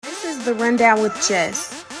to The Rundown with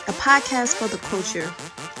Jess, a podcast for the culture.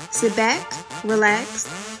 Sit back, relax,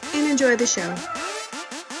 and enjoy the show.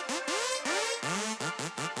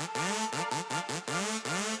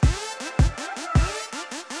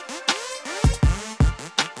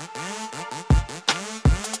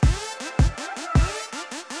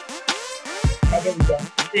 There we go.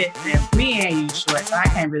 Listen, me and you short, so I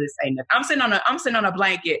can't really say nothing. I'm sitting on a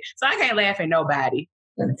blanket, so I can't laugh at nobody.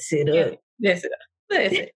 Let's sit up.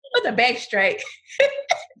 Listen, put the back straight.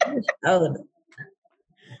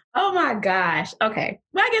 Oh my gosh. Okay.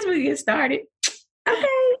 Well, I guess we can get started.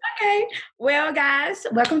 Okay. Well, guys,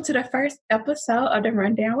 welcome to the first episode of The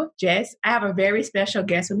Rundown with Jess. I have a very special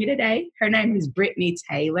guest with me today. Her name is Brittany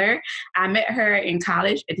Taylor. I met her in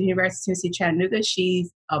college at the University of Tennessee, Chattanooga.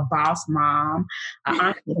 She's a boss mom, an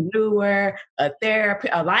entrepreneur, a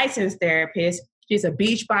licensed therapist. She's a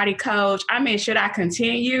Beachbody coach. I mean, should I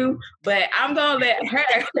continue? But I'm going to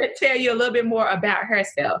let her tell you a little bit more about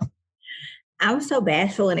herself. I'm so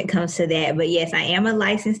bashful when it comes to that. But yes, I am a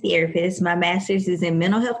licensed therapist. My master's is in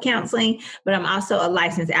mental health counseling, but I'm also a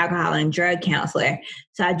licensed alcohol and drug counselor.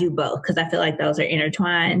 So I do both because I feel like those are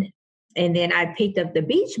intertwined. And then I picked up the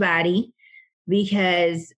Beachbody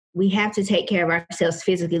because we have to take care of ourselves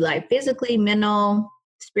physically, like physically, mental,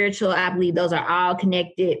 spiritual. I believe those are all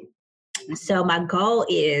connected. So my goal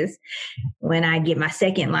is when I get my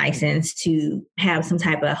second license to have some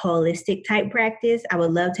type of holistic type practice. I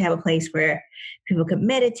would love to have a place where people could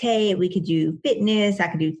meditate. We could do fitness. I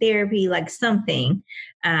could do therapy, like something.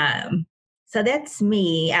 So that's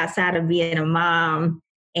me outside of being a mom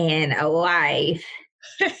and a wife.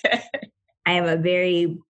 I am a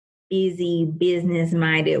very busy,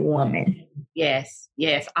 business-minded woman. Yes,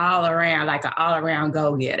 all around, like an all-around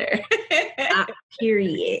go-getter.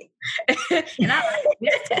 Period. And I like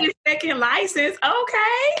this second license.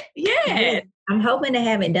 Okay, yes. I'm hoping to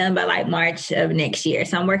have it done by like March of next year.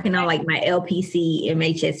 So I'm working on like my LPC,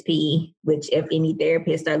 MHSP, which if any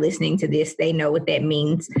therapists are listening to this, they know what that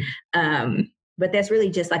means. But that's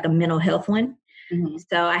really just like a mental health one. Mm-hmm.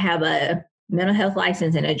 So I have a mental health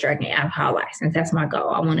license and a drug and alcohol license. That's my goal.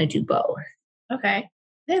 I want to do both. Okay.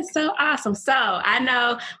 That's so awesome. So I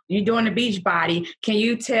know you're doing the Beachbody. Can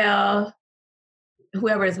you tell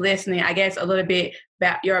whoever is listening, I guess, a little bit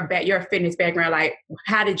about your fitness background? Like,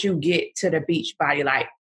 how did you get to the Beachbody? Like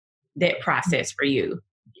that process for you?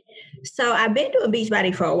 So I've been doing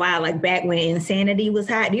Beachbody for a while, like back when Insanity was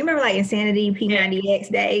hot. Do you remember like Insanity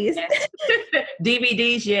P90X days? Yes.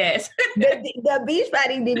 DVDs, yes. the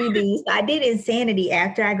Beachbody DVDs. I did Insanity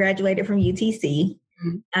after I graduated from UTC.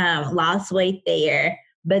 Lost weight there.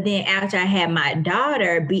 But then after I had my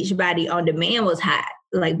daughter, Beachbody On Demand was hot,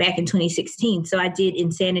 like back in 2016. So I did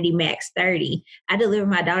Insanity Max 30. I delivered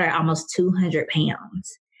my daughter almost 200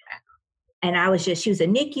 pounds. And she was a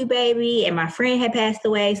NICU baby and my friend had passed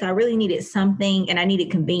away. So I really needed something and I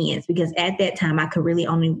needed convenience because at that time I could really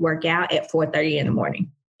only work out at 4:30 in the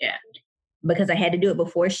morning. Yeah. Because I had to do it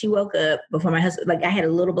before she woke up, before my husband, like I had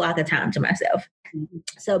a little block of time to myself. Mm-hmm.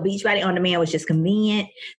 So Beachbody On Demand was just convenient.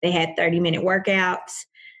 They had 30-minute workouts.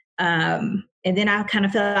 And then I kind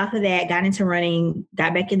of fell off of that, got into running,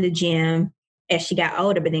 got back in the gym as she got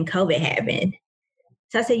older, but then COVID happened.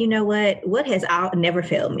 So I said, you know what has never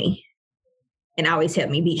failed me and always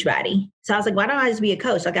helped me? Beachbody. So I was like, why don't I just be a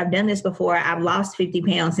coach? Like I've done this before. I've lost 50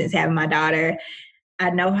 pounds since having my daughter.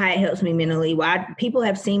 I know how it helps me mentally. Why people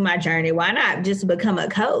have seen my journey. Why not just become a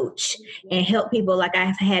coach and help people like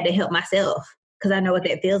I've had to help myself? Because I know what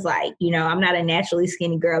that feels like. You know, I'm not a naturally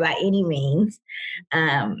skinny girl by any means.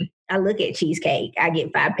 I look at cheesecake, I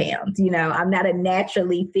get 5 pounds. You know, I'm not a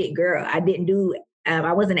naturally fit girl.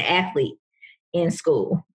 I wasn't an athlete in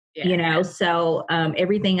school, you know. So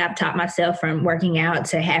everything I've taught myself from working out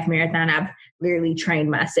to half marathon, I've literally trained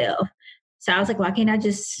myself. So I was like, why can't I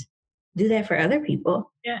just do that for other people?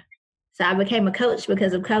 Yeah. So I became a coach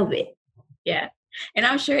because of COVID. Yeah. And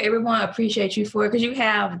I'm sure everyone appreciates you for it because you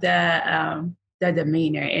have the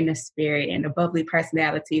demeanor and the spirit and the bubbly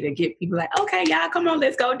personality to get people like, okay, y'all, come on,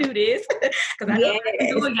 let's go do this. Because I know I can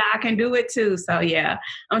do it, y'all can do it too. So yeah,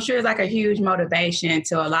 I'm sure it's like a huge motivation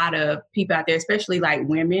to a lot of people out there, especially like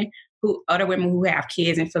other women who have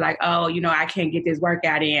kids and feel like, oh, you know, I can't get this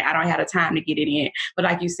workout in. I don't have the time to get it in. But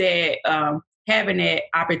like you said, having that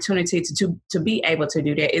opportunity to be able to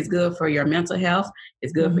do that is good for your mental health.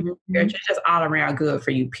 It's good for your spiritual, just all around good for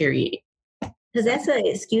you, period. Because that's an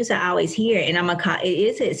excuse I always hear. And it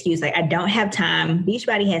is an excuse. Like, I don't have time.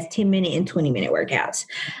 Beachbody has 10-minute and 20-minute workouts.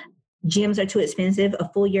 gyms are too expensive. A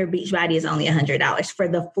full year Beachbody is only $100 for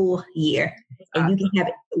the full year. And you can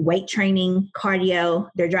have weight training, cardio.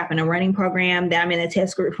 They're dropping a running program that I'm in a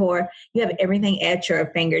test group for. You have everything at your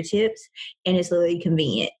fingertips, and it's literally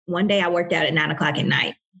convenient. One day I worked out at 9:00 at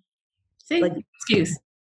night. See, like, excuse.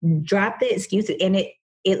 Drop the excuses, and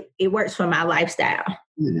it works for my lifestyle.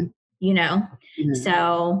 Mm-hmm. You know? Mm-hmm.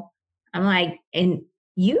 So I'm like, and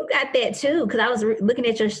you got that too, because I was looking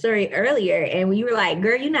at your story earlier, and when you were like,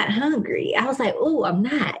 girl, you're not hungry. I was like, oh, I'm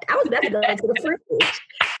not. I was about to go to the fridge.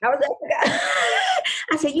 I was like,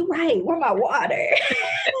 I said, you're right. Where's my water?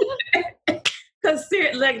 Because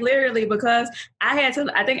literally, because I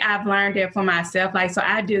think I've learned it for myself. Like, so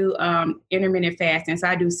I do intermittent fasting. So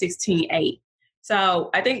I do 16-8. So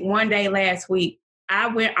I think one day last week, I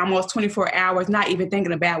went almost 24 hours, not even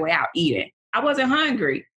thinking about without eating. I wasn't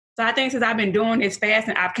hungry. So I think since I've been doing this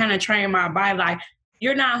fasting, I've kind of trained my body, like,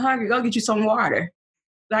 you're not hungry, go get you some water.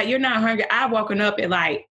 Like, you're not hungry. I've woken up at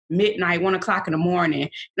like midnight, 1:00 in the morning.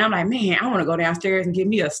 And I'm like, man, I want to go downstairs and get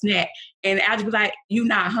me a snack. And I'll just be like, you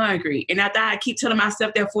not hungry. And after I keep telling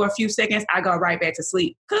myself that for a few seconds, I go right back to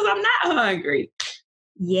sleep because I'm not hungry.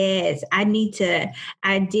 Yes, I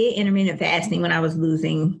did intermittent fasting when I was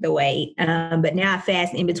losing the weight. But now I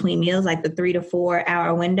fast in between meals, like the 3 to 4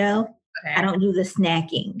 hour window. Okay. I don't do the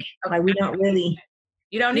snacking. Okay. Like, we don't really.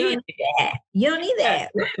 You don't need that. You don't need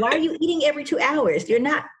that. Why are you eating every 2 hours? You're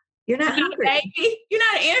not hungry. Baby. You're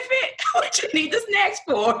not an infant. What you need the snacks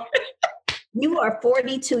for? You are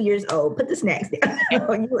 42 years old. Put the snacks down.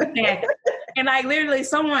 And like, literally,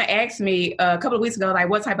 someone asked me a couple of weeks ago, like,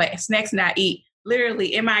 what type of snacks did I eat?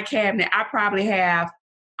 Literally, in my cabinet, I probably have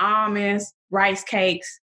almonds, rice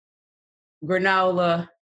cakes, granola,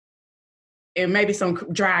 and maybe some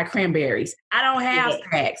dried cranberries. I don't have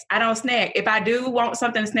snacks. I don't snack. If I do want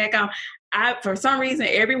something to snack on, for some reason,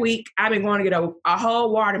 every week, I've been going to get a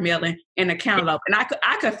whole watermelon and a cantaloupe. And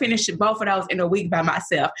I could finish both of those in a week by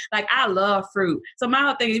myself. Like, I love fruit. So my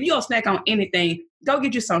whole thing is, if you don't snack on anything, go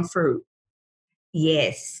get you some fruit.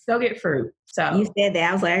 Yes. Go get fruit. So you said that.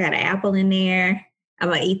 I was like, I got an apple in there. I'm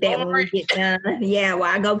going to eat that when we get done. Yeah,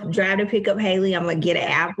 while I go drive to pick up Haley, I'm going to get an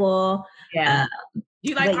apple. Yeah.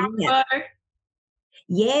 You like almond butter?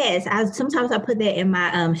 Yes. Sometimes I put that in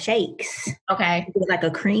my shakes. Okay. Like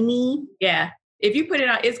a creamy. Yeah. If you put it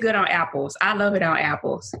on, it's good on apples. I love it on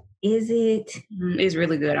apples. Is it? It's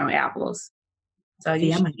really good on apples. So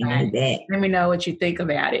you should that. Let me know what you think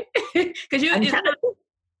about it. Because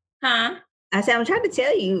I said, I'm trying to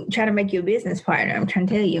tell you, trying to make you a business partner. I'm trying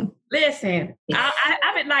to tell you. Listen,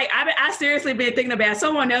 I seriously been thinking about,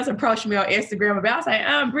 someone else approached me on Instagram about, I was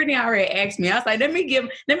like, Brittany already asked me. I was like, let me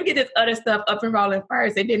get this other stuff up and rolling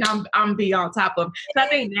first, and then I'm be on top of. So I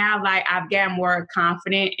think now, like, I've gotten more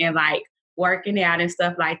confident in like working out and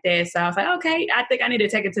stuff like that. So I was like, okay, I think I need to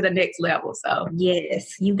take it to the next level. So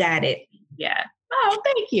yes, you got it. Yeah. Oh,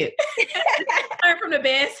 thank you. Learn from the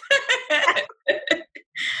best.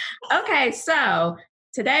 Okay, so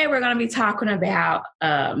today we're going to be talking about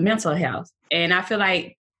mental health. And I feel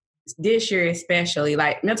like this year especially,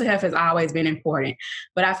 like, mental health has always been important.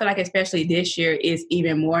 But I feel like especially this year is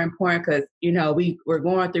even more important because, you know, we're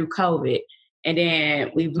going through COVID. And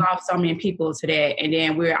then we've lost so many people to that. And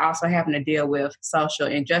then we're also having to deal with social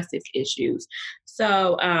injustice issues.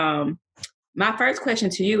 So my first question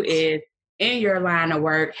to you is, in your line of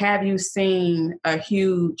work, have you seen a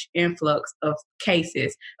huge influx of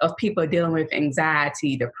cases of people dealing with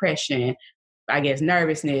anxiety, depression, I guess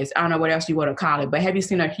nervousness? I don't know what else you want to call it, but have you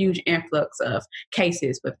seen a huge influx of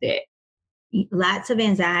cases with that? Lots of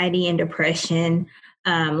anxiety and depression,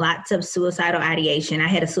 lots of suicidal ideation. I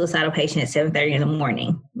had a suicidal patient at 7:30 in the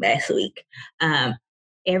morning last week.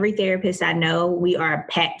 Every therapist I know, we are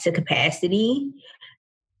packed to capacity.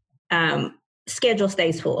 Schedule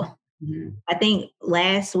stays full. Mm-hmm. I think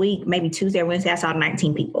last week, maybe Tuesday or Wednesday, I saw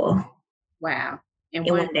 19 people. Wow. In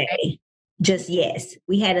one day. Yes.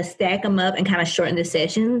 We had to stack them up and kind of shorten the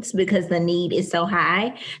sessions because the need is so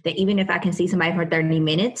high that even if I can see somebody for 30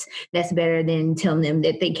 minutes, that's better than telling them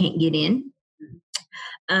that they can't get in.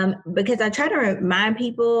 Because I try to remind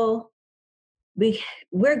people,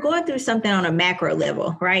 we're going through something on a macro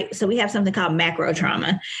level, right? So we have something called macro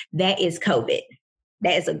trauma. That is COVID.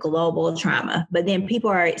 That is a global trauma. But then people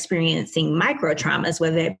are experiencing micro traumas,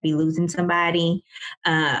 whether it be losing somebody.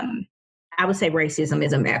 I would say racism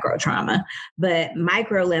is a macro trauma. But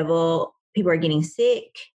micro level, people are getting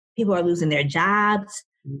sick. People are losing their jobs.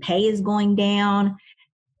 Pay is going down.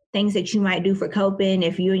 Things that you might do for coping.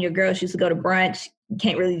 If you and your girls used to go to brunch, you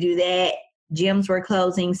can't really do that. Gyms were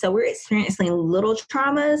closing. So we're experiencing little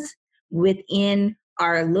traumas within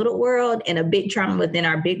our little world and a big trauma within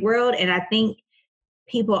our big world. And I think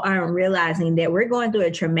people aren't realizing that we're going through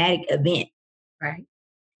a traumatic event. Right.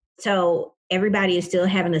 So everybody is still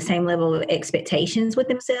having the same level of expectations with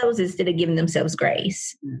themselves instead of giving themselves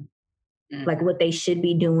grace. Mm-hmm. Like what they should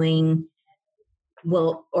be doing,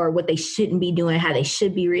 or what they shouldn't be doing, how they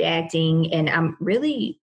should be reacting. And I'm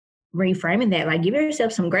really reframing that, like, give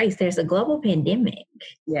yourself some grace. There's a global pandemic.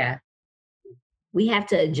 Yeah. We have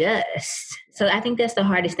to adjust. So I think that's the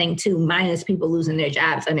hardest thing too, minus people losing their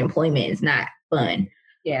jobs. Unemployment is not fun.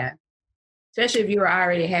 Yeah. Especially if they were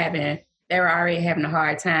already having a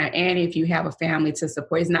hard time. And if you have a family to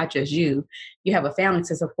support, it's not just you have a family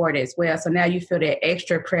to support as well. So now you feel that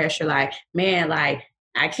extra pressure, like, man, like,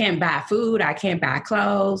 I can't buy food. I can't buy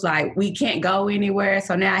clothes. Like, we can't go anywhere.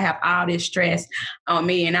 So now I have all this stress on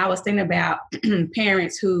me. And I was thinking about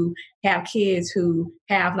parents who have kids who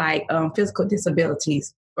have like physical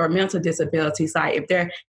disabilities or mental disabilities. Like if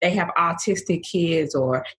they have autistic kids,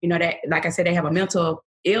 or, that, like I said, they have a mental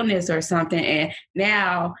illness or something. And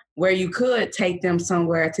now where you could take them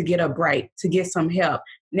somewhere to get a break, to get some help,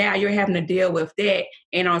 now you're having to deal with that.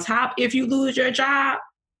 And on top, if you lose your job,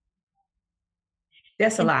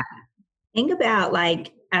 that's a lot. Think about,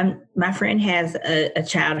 like, my friend has a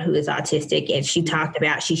child who is autistic, and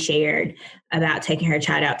she shared about taking her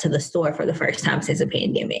child out to the store for the first time since the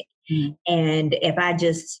pandemic. Mm-hmm. And if I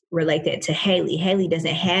just relate that to Haley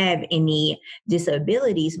doesn't have any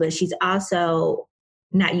disabilities, but she's also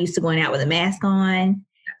not used to going out with a mask on,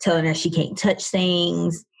 telling her she can't touch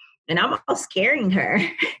things. And I'm all scaring her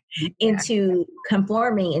into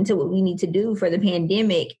conforming into what we need to do for the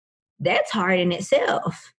pandemic. That's hard in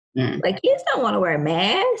itself. Mm. Like, kids don't want to wear a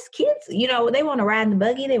mask. Kids, they want to ride in the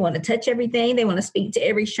buggy. They want to touch everything. They want to speak to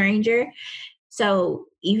every stranger. So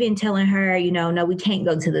even telling her, no, we can't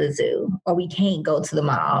go to the zoo, or we can't go to the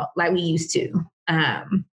mall like we used to,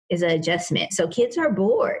 is an adjustment. So kids are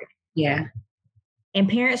bored. Yeah. And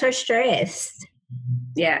parents are stressed.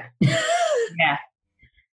 Yeah. Yeah.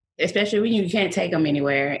 Especially when you can't take them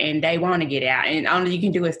anywhere and they want to get out, and all you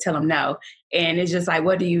can do is tell them no. And it's just like,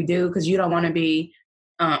 what do you do? Because you don't want to be,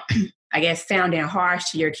 I guess, sounding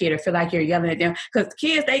harsh to your kid or feel like you're yelling at them. Because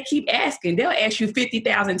kids, they keep asking. They'll ask you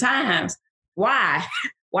 50,000 times, why?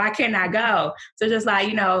 Why can't I go? So just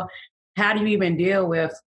like, how do you even deal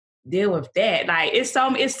with that? Like, it's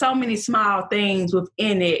so many small things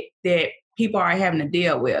within it that people are having to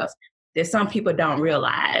deal with that some people don't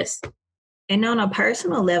realize. And on a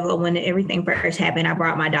personal level, when everything first happened, I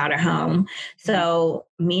brought my daughter home. So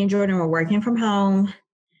me and Jordan were working from home.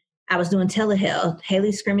 I was doing telehealth.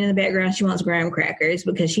 Haley's screaming in the background. She wants graham crackers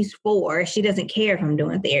because she's 4. She doesn't care if I'm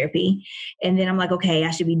doing therapy. And then I'm like, okay,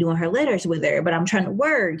 I should be doing her letters with her, but I'm trying to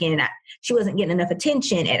work. And she wasn't getting enough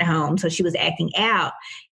attention at home. So she was acting out.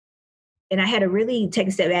 And I had to really take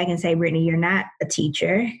a step back and say, Brittany, you're not a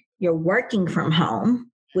teacher. You're working from home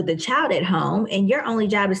with a child at home, and your only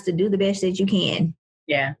job is to do the best that you can.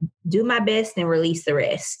 Yeah. Do my best and release the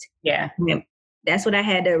rest. Yeah. That's what I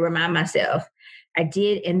had to remind myself. I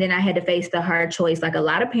did. And then I had to face the hard choice, like a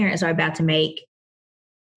lot of parents are about to make,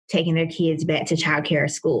 taking their kids back to childcare or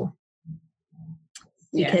school.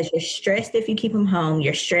 Because you're stressed if you keep them home.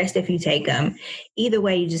 You're stressed if you take them. Either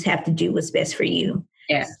way, you just have to do what's best for you.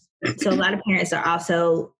 Yeah. So a lot of parents are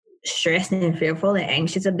also stressed and fearful and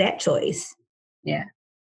anxious of that choice. Yeah.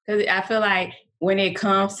 Because I feel like when it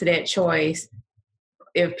comes to that choice,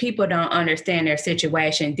 if people don't understand their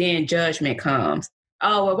situation, then judgment comes.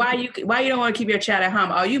 Oh, well, why you don't want to keep your child at home?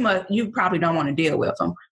 Oh, you probably don't want to deal with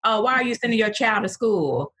them. Oh, why are you sending your child to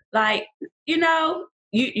school? Like, you're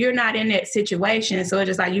not in that situation. So it's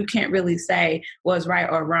just like, you can't really say what's right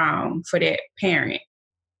or wrong for that parent.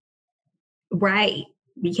 Right.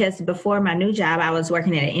 Because before my new job, I was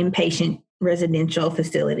working at an inpatient residential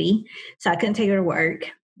facility. So I couldn't take her to work.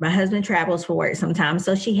 My husband travels for work sometimes,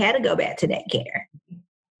 so she had to go back to that care.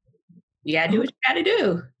 You got to do what you got to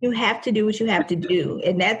do. You have to do what you have to do.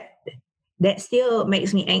 And that still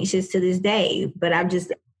makes me anxious to this day. But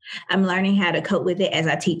I'm learning how to cope with it as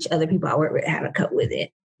I teach other people I work with how to cope with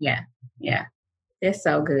it. Yeah. Yeah. That's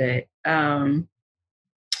so good.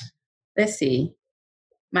 Let's see.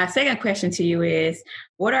 My second question to you is,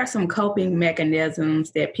 what are some coping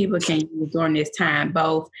mechanisms that people can use during this time,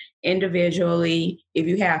 both individually, if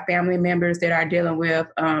you have family members that are dealing with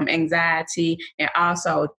anxiety, and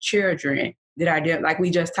also children that are dealing, like we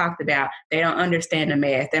just talked about, they don't understand the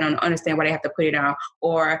mask, they don't understand why they have to put it on,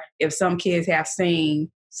 or if some kids have seen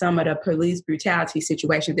some of the police brutality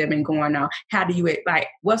situations that have been going on, how do you,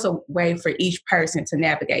 what's a way for each person to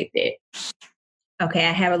navigate that? Okay,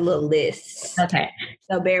 I have a little list. Okay.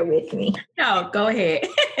 So bear with me. No, go ahead.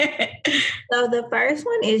 So the first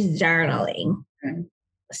one is journaling. Mm-hmm.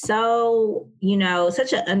 So,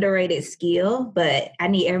 such an underrated skill, but I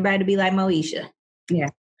need everybody to be like Moesha. Yeah.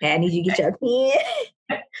 Okay, I need you to get your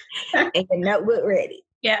pen and your notebook ready.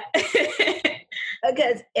 Yeah.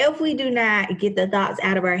 Because if we do not get the thoughts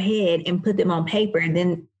out of our head and put them on paper,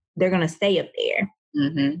 then they're going to stay up there.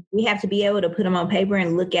 Mm-hmm. We have to be able to put them on paper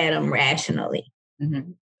and look at them rationally.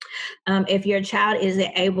 Mm-hmm. If your child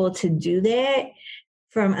isn't able to do that,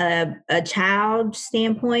 from a child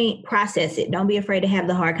standpoint, process it. Don't be afraid to have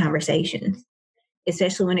the hard conversations,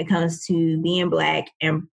 especially when it comes to being Black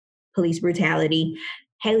and police brutality.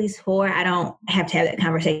 Haley's 4. I don't have to have that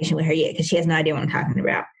conversation with her yet because she has no idea what I'm talking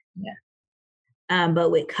about. Yeah.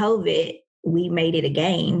 But with COVID, we made it a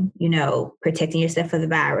game, protecting yourself from the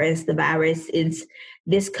virus. The virus is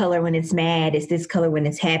this color when it's mad. It's this color when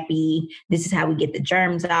it's happy. This is how we get the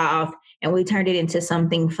germs off. And we turned it into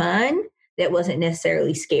something fun that wasn't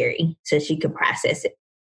necessarily scary, so she could process it.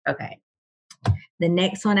 Okay. The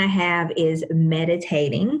next one I have is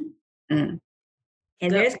meditating. And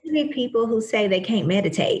there's going to be people who say they can't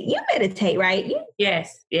meditate. You meditate, right?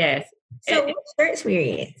 Yes. So what's your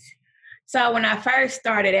experience? So when I first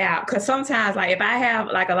started out, because sometimes like if I have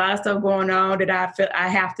like a lot of stuff going on that I feel I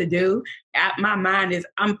have to do, my mind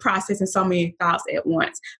I'm processing so many thoughts at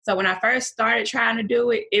once. So when I first started trying to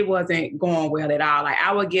do it, it wasn't going well at all. Like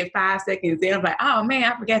I would get 5 seconds in, I'm like, oh man,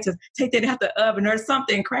 I forgot to take that out the oven or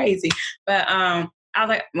something crazy. But I was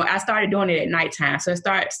like, well, I started doing it at nighttime. So it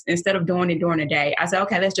starts, instead of doing it during the day, I said,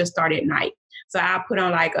 okay, let's just start at night. So I put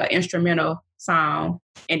on like an instrumental song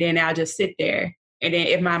and then I'll just sit there. And then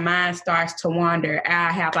if my mind starts to wander,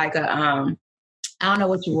 I have like a, I don't know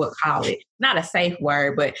what you would call it. Not a safe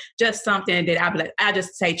word, but just something that I'll be like, I'll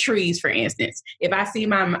just say trees, for instance. If I see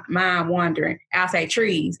my mind wandering, I'll say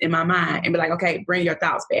trees in my mind and be like, okay, bring your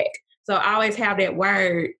thoughts back. So I always have that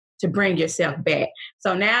word to bring yourself back.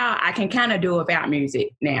 So now I can kind of do without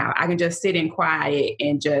music now. I can just sit in quiet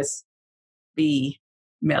and just be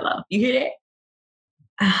mellow. You hear that?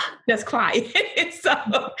 Just quiet.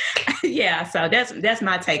 So that's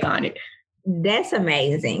my take on it. That's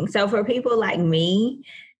amazing. So for people like me,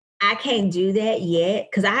 I can't do that yet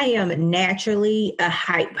because I am naturally a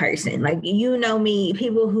hype person. Like, me,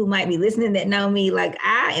 people who might be listening that know me, like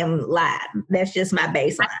I am live. That's just my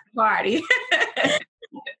baseline. Party.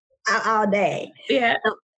 All day. Yeah.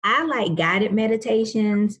 So I like guided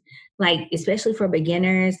meditations, like especially for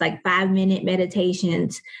beginners, like 5-minute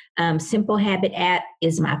meditations. Simple Habit app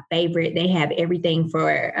is my favorite. They have everything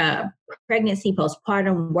for pregnancy,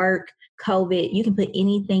 postpartum, work, COVID. You can put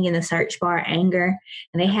anything in the search bar, anger,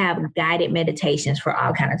 and they have guided meditations for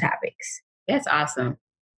all kind of topics. That's awesome.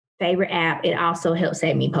 Favorite app. It also helps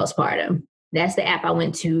save me postpartum. That's the app I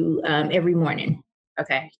went to every morning.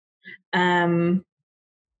 Okay.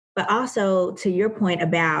 But also to your point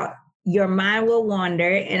about your mind will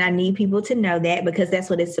wander, and I need people to know that because that's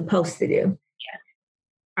what it's supposed to do.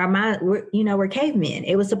 Yeah. Our mind, we're cavemen.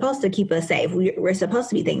 It was supposed to keep us safe. We're supposed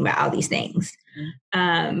to be thinking about all these things.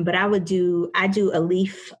 Mm-hmm. But I do a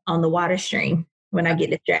leaf on the water stream when I get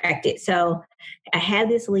distracted. So I have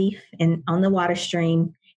this leaf on the water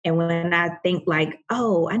stream. And when I think like,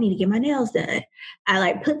 oh, I need to get my nails done, I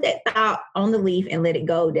like put that thought on the leaf and let it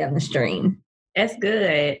go down the stream. That's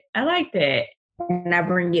good. I like that. And I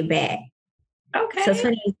bring it back. Okay. So it's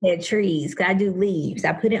funny you said trees, because I do leaves.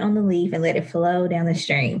 I put it on the leaf and let it flow down the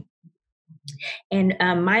stream. And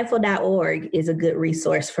mindful.org is a good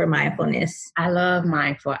resource for mindfulness. I love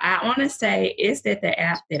Mindful. I want to say, is that the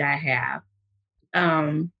app that I have?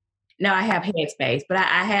 No, I have Headspace, but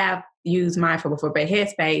I have used Mindful before, but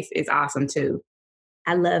Headspace is awesome too.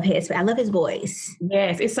 I love Headspace. I love his voice.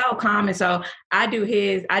 Yes, it's so calming. So I do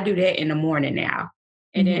that in the morning now.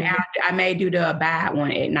 And then I may do the Abide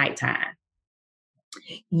one at nighttime.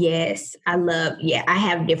 Yes, I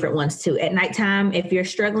have different ones too. At nighttime, if you're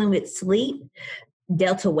struggling with sleep,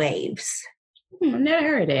 delta waves. Never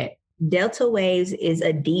heard of that. Delta waves is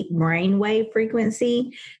a deep brain wave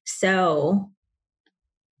frequency. So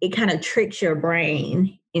it kind of tricks your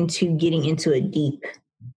brain into getting into a deep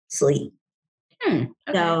sleep. Okay.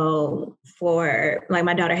 So for like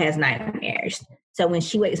my daughter has nightmares. So when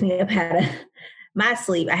she wakes me up out of my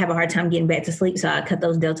sleep, I have a hard time getting back to sleep. So I cut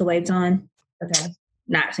those delta waves on. Okay.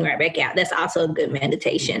 Knocks me right back out. That's also a good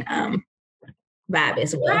meditation vibe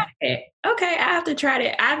as well. Okay, I have to try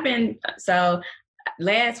that. So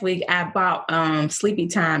last week I bought Sleepy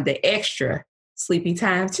Time, the extra Sleepy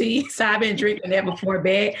Time tea. So I've been drinking that before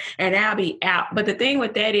bed and I'll be out. But the thing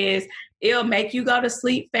with that is it'll make you go to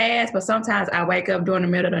sleep fast, but sometimes I wake up during the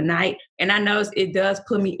middle of the night and I notice it does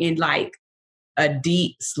put me in like a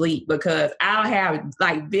deep sleep because I'll have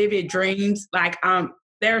like vivid dreams, like I'm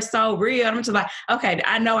they're so real. I'm just like, okay,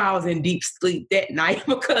 I know I was in deep sleep that night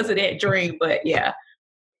because of that dream, but yeah.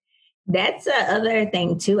 That's the other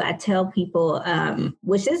thing too. I tell people,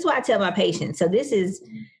 which this is what I tell my patients. So this is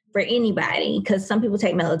for anybody, because some people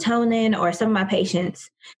take melatonin, or some of my patients,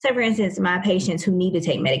 say for instance, my patients who need to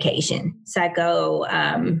take medication, psycho,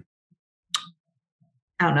 I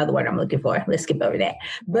don't know the word I'm looking for. Let's skip over that.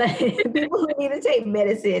 But people who need to take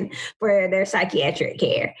medicine for their psychiatric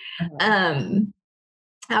care. I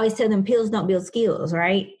always tell them pills don't build skills,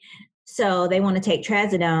 right? So they want to take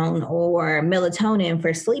trazodone or melatonin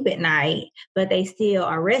for sleep at night, but they still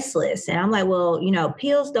are restless. And I'm like, well,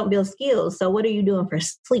 pills don't build skills. So what are you doing for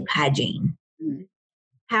sleep hygiene? Mm-hmm.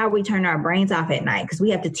 How are we turning our brains off at night? Because we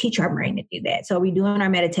have to teach our brain to do that. So are we doing our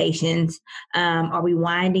meditations? Are we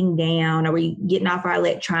winding down? Are we getting off our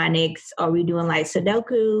electronics? Are we doing like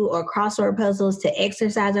Sudoku or crossword puzzles to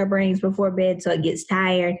exercise our brains before bed so it gets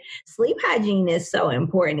tired? Sleep hygiene is so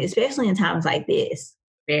important, especially in times like this.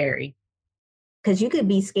 Very. Because you could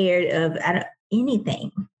be scared of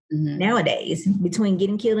anything nowadays, between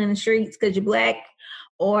getting killed in the streets because you're Black,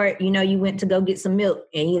 or, you went to go get some milk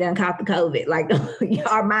and you done caught the COVID. Like,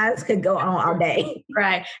 our minds could go on all day.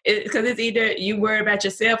 Right. Because it's either you worry about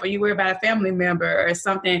yourself or you worry about a family member or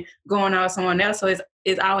something going on with someone else. So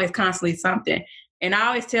it's always constantly something. And I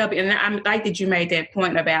always tell people, and I like that you made that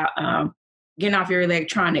point about getting off your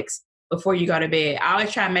electronics before you go to bed. I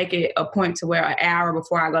always try to make it a point to where an hour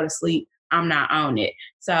before I go to sleep, I'm not on it.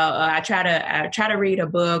 So I try to read a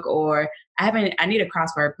book, or I need a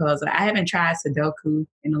crossword puzzle. I haven't tried Sudoku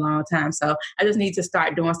in a long time. So I just need to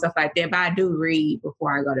start doing stuff like that. But I do read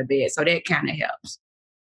before I go to bed. So that kind of helps.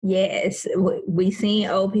 Yes. We seen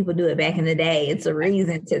old people do it back in the day. It's a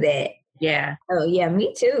reason to that. Yeah. Oh yeah,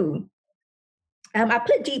 me too. I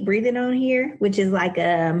put deep breathing on here, which is like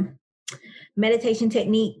a meditation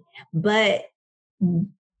technique, but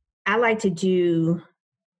I like to do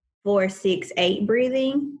 4-6-8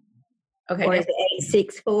 breathing. Okay. Or is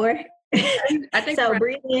it 8-6-4? I think so.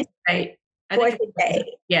 Breathing 8. 4-6-8.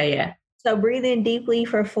 Yeah. So breathe in deeply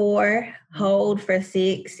for 4, hold for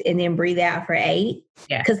 6, and then breathe out for 8.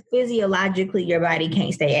 Yeah. Because physiologically, your body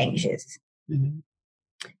can't stay anxious. Mm-hmm.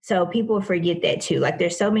 So people forget that too. Like,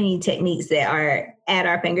 there's so many techniques that are at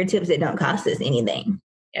our fingertips that don't cost us anything.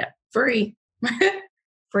 Yeah. Free.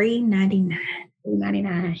 Free 99.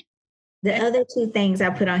 $99. The other 2 things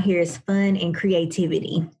I put on here is fun and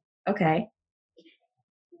creativity. Okay.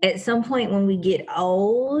 At some point when we get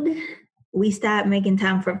old, we stop making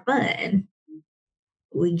time for fun.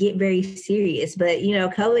 We get very serious. But,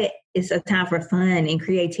 COVID is a time for fun and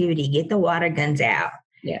creativity. Get the water guns out.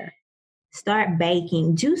 Yeah. Start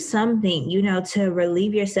baking. Do something, to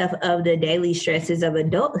relieve yourself of the daily stresses of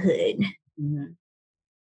adulthood. Mm-hmm.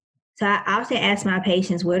 So I often ask my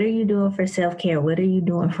patients, what are you doing for self-care? What are you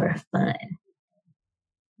doing for fun?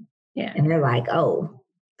 Yeah. And they're like, oh,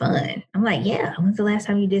 fun. I'm like, yeah. When's the last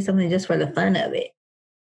time you did something just for the fun of it?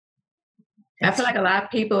 I feel like a lot of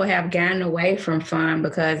people have gotten away from fun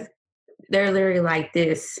because they're literally like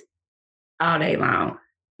this all day long.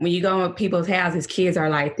 When you go to people's houses, kids are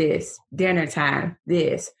like this, dinner time,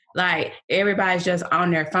 this. Like, everybody's just on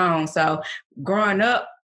their phone. So growing up,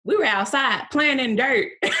 we were outside playing in dirt.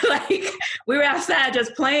 Like, we were outside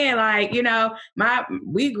just playing. Like,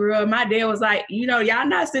 we grew up, my dad was like, y'all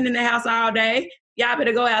not sitting in the house all day. Y'all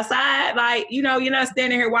better go outside. Like, you're not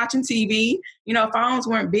standing here watching TV. Phones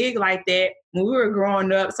weren't big like that when we were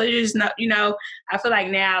growing up. So you just know, I feel like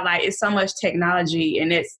now, like, it's so much technology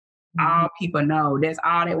and it's all people know. That's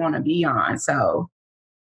all they want to be on. So.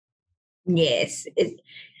 Yes.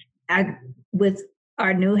 With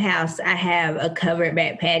our new house, I have a covered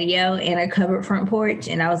back patio and a covered front porch.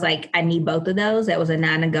 And I was like, I need both of those. That was a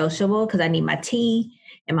non-negotiable because I need my tea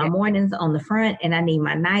and my mornings on the front, and I need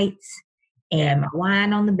my nights and my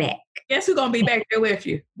wine on the back. Guess who's going to be back there with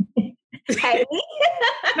you? Haley.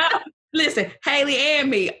 No, listen, Haley and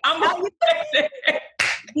me. I'm going to be back there.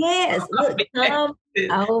 Yes, look, come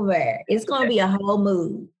over. It's going to be a whole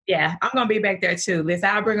mood. Yeah, I'm going to be back there too. Listen,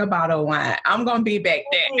 I'll bring a bottle of wine. I'm going to be back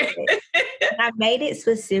there. I made it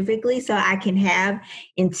specifically so I can have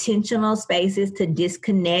intentional spaces to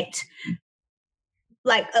disconnect,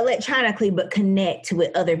 like electronically, but connect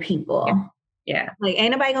with other people. Yeah. Like,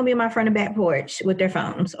 ain't nobody going to be on my front and back porch with their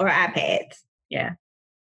phones or iPads. Yeah.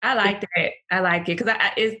 I like that. I like it because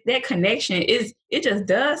it's that connection it just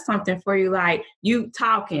does something for you. Like, you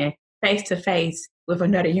talking face to face with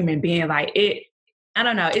another human being, like it. I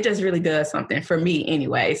don't know. It just really does something for me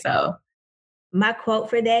anyway. So, my quote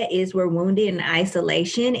for that is, "We're wounded in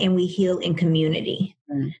isolation and we heal in community."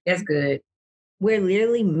 That's good. we're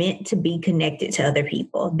literally meant to be connected to other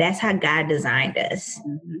people. That's how God designed us,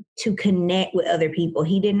 to connect with other people.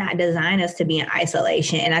 He did not design us to be in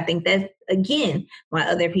isolation. And I think that's, again, why not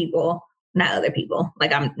other people,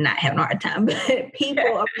 like I'm not having a hard time, but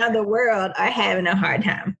people around the world are having a hard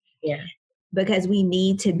time. Yeah. Because we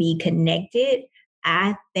need to be connected.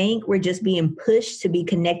 I think we're just being pushed to be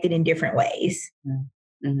connected in different ways.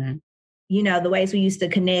 Mm-hmm. You know, the ways we used to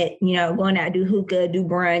connect, you know, going out, do hookah, do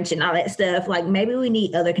brunch and all that stuff. Like maybe we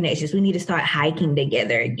need other connections. We need to start hiking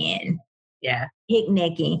together again. Yeah.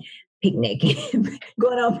 Picnicking,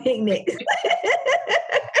 going on picnics.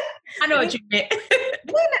 I know what you meant.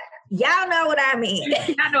 Y'all know what I mean.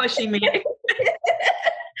 I know what she meant.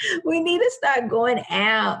 We need to start going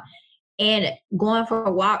out and going for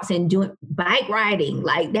walks and doing bike riding.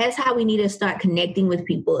 Like that's how we need to start connecting with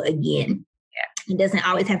people again. Yeah. It doesn't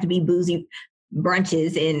always have to be boozy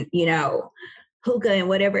brunches and, you know, hookah and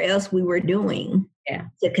whatever else we were doing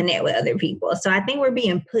to connect with other people. So I think we're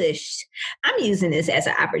being pushed. I'm using this as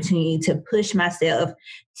an opportunity to push myself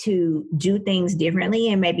to do things differently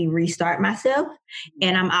and maybe restart myself.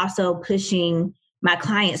 And I'm also pushing my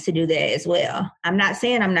clients to do that as well. I'm not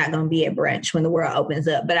saying I'm not going to be at brunch when the world opens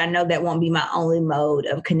up, but I know that won't be my only mode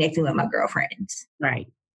of connecting with my girlfriends. Right.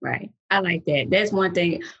 I like that. That's one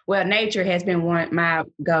thing. Well, nature has been my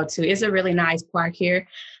go-to. It's a really nice park here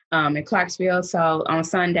in Clarksville. So on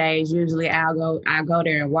Sundays, usually I go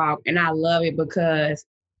there and walk, and I love it because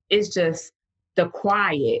it's just the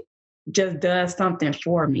quiet just does something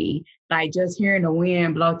for me. Like just hearing the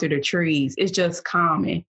wind blow through the trees, it's just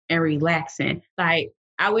calming and relaxing. Like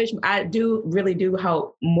I really do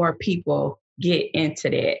hope more people get into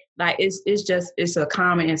that. Like it's a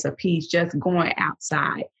calming, it's a peace, just going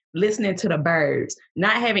outside, listening to the birds,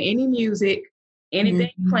 not having any music,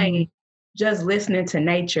 anything playing, just listening to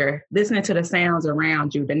nature, listening to the sounds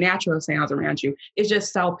around you, the natural sounds around you. It's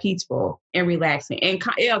just so peaceful and relaxing, and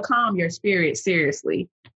it'll calm your spirit, seriously.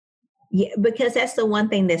 Yeah, because that's the one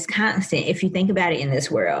thing that's constant. If you think about it in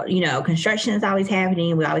this world, you know, construction is always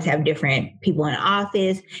happening. We always have different people in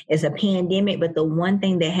office. It's a pandemic, but the one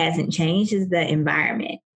thing that hasn't changed is the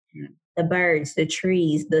environment. The birds, the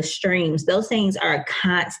trees, the streams, those things are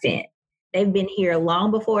constant. They've been here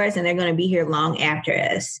long before us and they're going to be here long after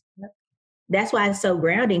us. That's why it's so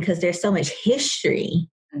grounding, because there's so much history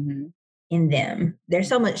in them. There's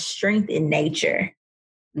so much strength in nature.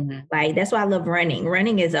 Like, that's why I love running.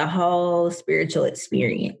 Running is a whole spiritual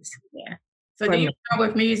experience. Yeah. So do you run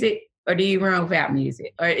with music or do you run without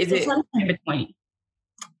music? Or is it in between?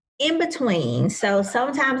 In between. So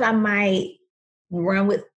sometimes I might run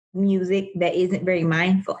with music that isn't very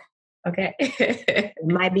mindful. Okay. It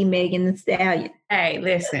might be Megan Thee Stallion. Hey,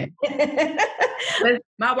 listen.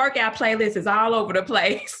 My workout playlist is all over the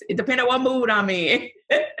place. It depends on what mood I'm in.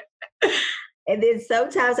 And then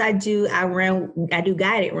sometimes I do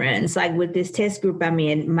guided runs. Like with this test group I'm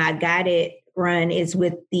in, my guided run is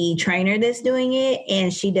with the trainer that's doing it.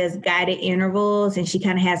 And she does guided intervals, and she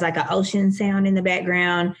kind of has like an ocean sound in the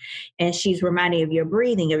background. And she's reminding of your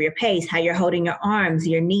breathing, of your pace, how you're holding your arms,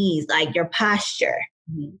 your knees, like your posture.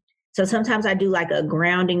 So sometimes I do like a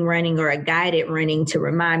grounding running or a guided running to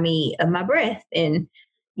remind me of my breath and,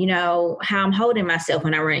 you know, how I'm holding myself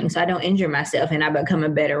when I'm running so I don't injure myself and I become a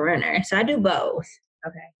better runner. So I do both.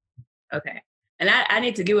 Okay. And I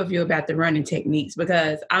need to get with you about the running techniques,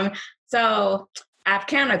 because I've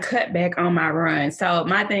kind of cut back on my run. So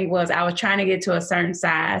my thing was I was trying to get to a certain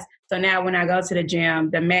size. So now when I go to the gym,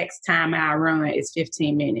 the max time I run is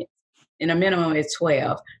 15 minutes. And the minimum is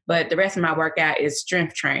 12. But the rest of my workout is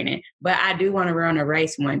strength training. But I do want to run a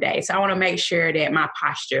race one day. So I want to make sure that my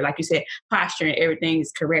posture, like you said, posture and everything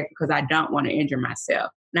is correct, because I don't want to injure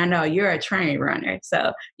myself. And I know you're a trained runner,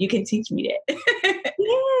 so you can teach me that.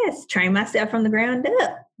 Yes, train myself from the ground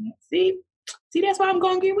up. See, that's why I'm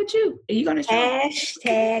going to get with you. Are you going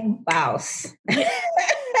to # boss.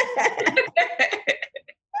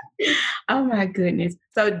 Oh, my goodness.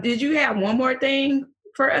 So did you have one more thing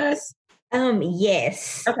for us?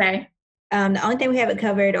 Yes. Okay. The only thing we haven't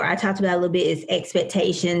covered, or I talked about a little bit, is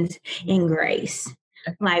expectations and grace.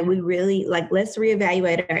 Okay. Like we really, let's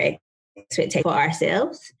reevaluate our expectations for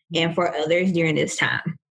ourselves and for others during this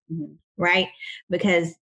time. Right?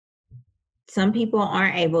 Because some people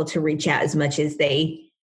aren't able to reach out as much as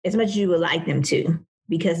you would like them to,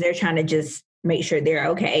 because they're trying to just make sure they're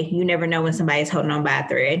okay. You never know when somebody's holding on by a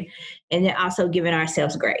thread. And then also giving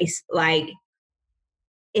ourselves grace. Like,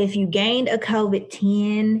 if you gained a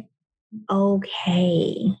COVID-10,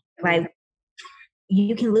 okay. Like,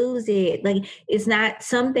 you can lose it. Like, it's not,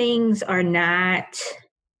 some things are not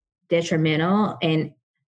detrimental. And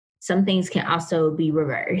some things can also be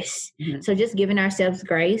reversed. Mm-hmm. So just giving ourselves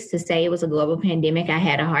grace to say it was a global pandemic. I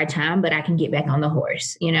had a hard time, but I can get back on the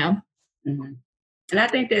horse, you know? Mm-hmm. And I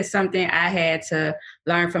think that's something I had to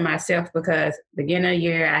learn for myself, because beginning of the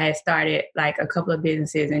year, I had started like a couple of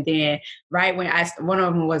businesses. And then right when one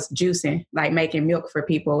of them was juicing, like making milk for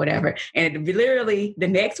people or whatever. And literally the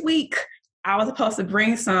next week, I was supposed to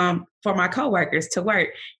bring some for my coworkers to work.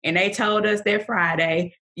 And they told us that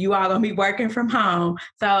Friday, you all gonna be working from home.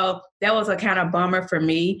 So that was a kind of bummer for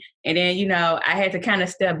me. And then, you know, I had to kind of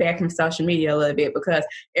step back from social media a little bit, because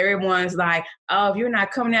everyone's like, oh, if you're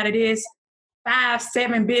not coming out of this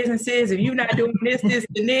 5-7 businesses, if you're not doing this,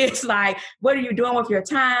 and this, like, what are you doing with your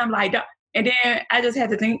time? Like, and then I just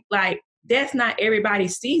had to think, like, that's not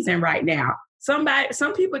everybody's season right now. Some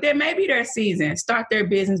people, that may be their season, start their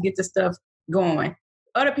business, get the stuff going.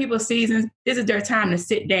 Other people's seasons, this is their time to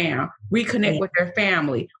sit down, reconnect with their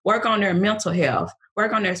family, work on their mental health,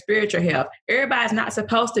 work on their spiritual health. Everybody's not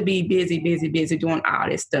supposed to be busy doing all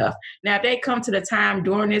this stuff. Now, if they come to the time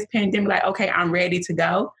during this pandemic, like, okay, I'm ready to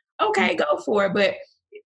go, okay, go for it. But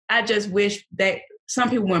I just wish that some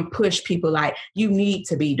people wouldn't push people like, you need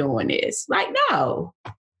to be doing this. Like, no.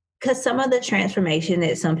 Because some of the transformation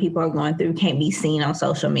that some people are going through can't be seen on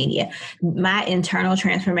social media. My internal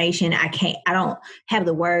transformation, I don't have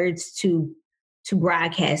the words to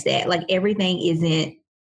broadcast that. Like, everything isn't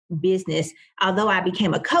business. Although I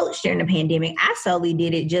became a coach during the pandemic, I solely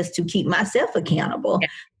did it just to keep myself accountable.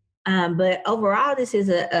 Yeah. But overall, this is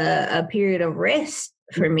a period of rest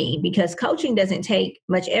for me, because coaching doesn't take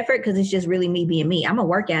much effort, because it's just really me being me. I'm going to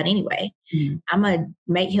work out anyway. Mm-hmm. I'm going to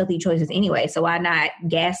make healthy choices anyway. So why not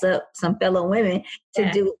gas up some fellow women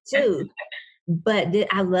to do it too? But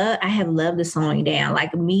I have loved the slowing down.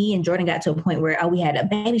 Like, me and Jordan got to a point where, we had a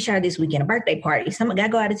baby shower this weekend, a birthday party. Someone got to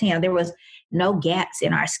go out of town. There was no gaps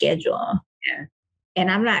in our schedule. Yeah.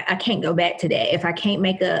 And I can't go back to that. If I can't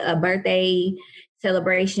make a birthday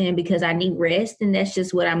celebration because I need rest, and that's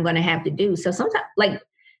just what I'm going to have to do. So sometimes, like,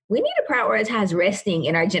 we need to prioritize resting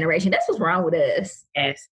in our generation. That's what's wrong with us.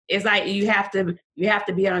 Yes. It's like you have to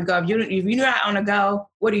be on a go. If you're not on a go,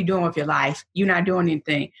 what are you doing with your life? You're not doing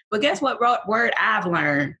anything. But guess what word I've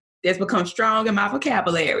learned that's become strong in my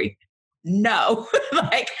vocabulary? No.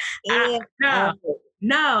 Like, no.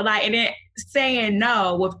 Like, and then saying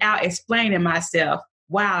no without explaining myself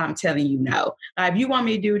while I'm telling you no. Like, if you want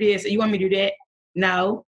me to do this, or you want me to do that,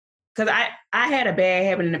 no. Because I had a bad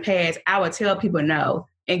habit in the past. I would tell people no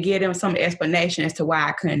and give them some explanation as to why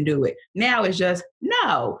I couldn't do it. Now it's just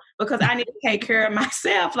no, because I need to take care of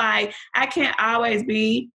myself. Like, I can't always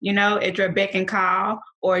be, at your beck and call,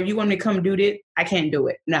 or if you want me to come do this, I can't do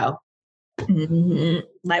it. No. Mm-hmm.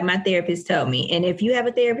 Like my therapist told me. And if you have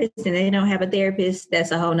a therapist and they don't have a therapist,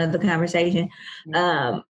 that's a whole nother conversation.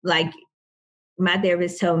 Like, my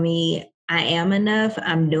therapist told me, I am enough,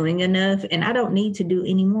 I'm doing enough, and I don't need to do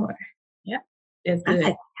any more. Yeah, it's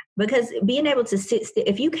good. Because being able to sit still,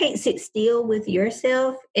 if you can't sit still with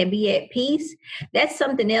yourself and be at peace, that's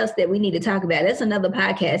something else that we need to talk about. That's another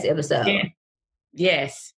podcast episode. Yeah.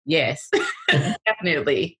 Yes.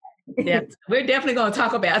 Definitely. We're definitely going to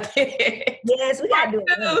talk about that. Yes, we got to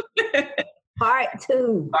do it. Part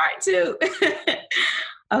two.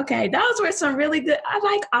 Okay, those were some really good. I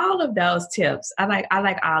like all of those tips. I like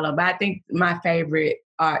all of them. I think my favorite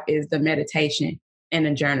is the meditation and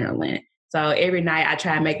the journaling. So every night I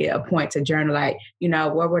try to make it a point to journal, like,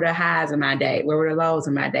 what were the highs of my day? What were the lows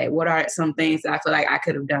of my day? What are some things that I feel like I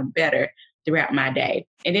could have done better throughout my day?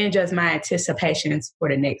 And then just my anticipations for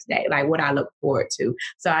the next day, like what I look forward to.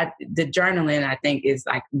 So the journaling, I think, is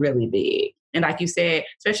like really big. And like you said,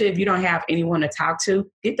 especially if you don't have anyone to talk to,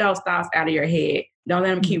 get those thoughts out of your head. Don't let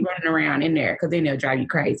them keep running around in there, because then they'll drive you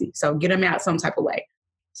crazy. So get them out some type of way.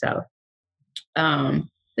 So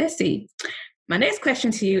let's see. My next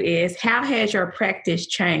question to you is, how has your practice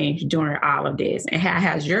changed during all of this? And how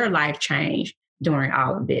has your life changed during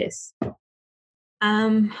all of this?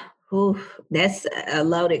 That's a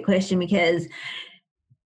loaded question, because,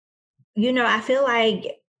 I feel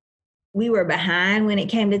like we were behind when it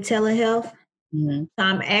came to telehealth. Mm-hmm. So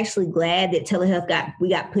I'm actually glad that telehealth we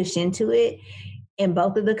got pushed into it in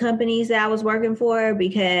both of the companies that I was working for,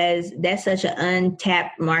 because that's such an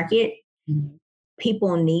untapped market. Mm-hmm.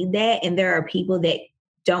 People need that. And there are people that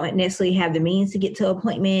don't necessarily have the means to get to an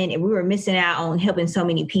appointment. And we were missing out on helping so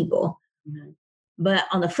many people. Mm-hmm. But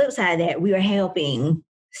on the flip side of that, we were helping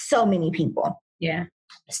so many people. Yeah.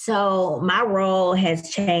 So my role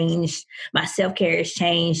has changed. My self-care has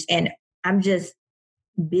changed. And I'm just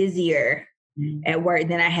busier at work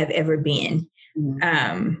than I have ever been.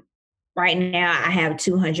 Mm-hmm. Right now, I have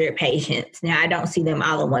 200 patients. Now, I don't see them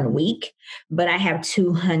all in 1 week, but I have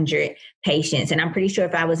 200 patients. And I'm pretty sure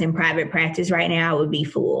if I was in private practice right now, I would be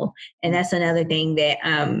full. And that's another thing that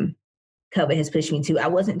COVID has pushed me to. I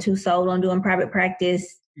wasn't too sold on doing private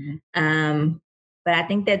practice, but I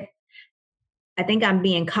think I'm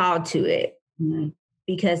being called to it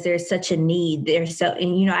because there's such a need.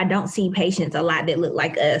 And I don't see patients a lot that look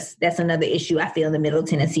like us. That's another issue I feel in the Middle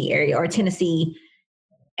Tennessee area or Tennessee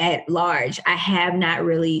at large. I have not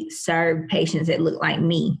really served patients that look like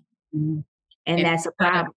me. And that's a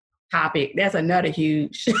problem. Topic. That's another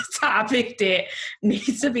huge topic that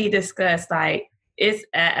needs to be discussed. Like it's,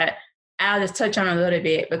 I'll just touch on a little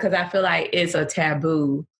bit because I feel like it's a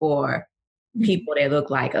taboo for people that look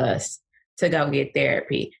like us to go get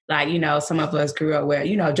therapy. Like, some of us grew up where,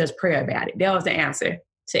 just pray about it. That was the answer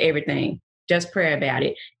to everything. Just pray about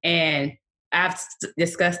it. And I've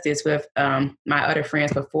discussed this with my other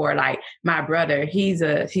friends before. Like my brother, he's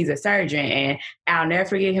a surgeon, and I'll never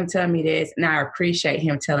forget him telling me this, and I appreciate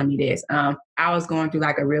him telling me this. I was going through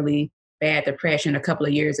like a really bad depression a couple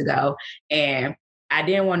of years ago, and I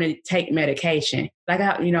didn't want to take medication. Like,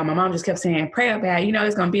 my mom just kept saying, pray about it.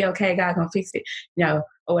 It's going to be okay. God's going to fix it,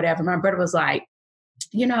 or whatever. My brother was like,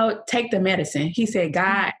 take the medicine. He said,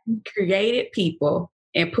 God created people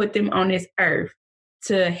and put them on this earth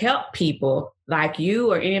to help people like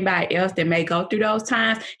you or anybody else that may go through those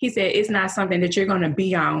times. He said, it's not something that you're going to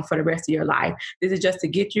be on for the rest of your life. This is just to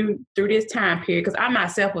get you through this time period. Because I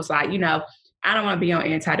myself was like, I don't want to be on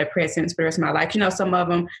antidepressants for the rest of my life. Some of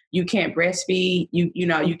them, you can't breastfeed, you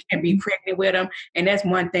can't be pregnant with them. And that's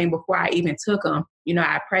one thing before I even took them,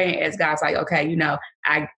 I pray and ask God's like, okay,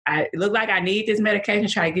 I it look like I need this medication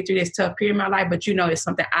to try to get through this tough period in my life, but it's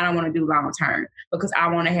something I don't want to do long term because I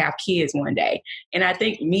want to have kids one day. And I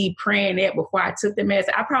think me praying that before I took the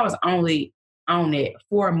medicine, I probably was only on it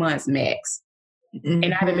 4 months max. And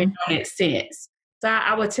I haven't been on it since. So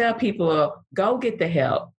I would tell people, go get the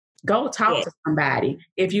help. Go talk to somebody.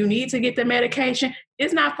 If you need to get the medication,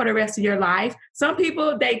 it's not for the rest of your life. Some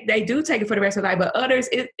people, they do take it for the rest of their life, but others,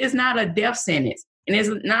 it's not a death sentence and it's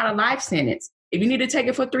not a life sentence. If you need to take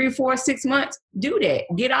it for 3, 4, 6 months, do that.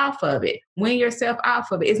 Get off of it. Wean yourself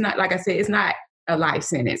off of it. It's not, like I said, it's not a life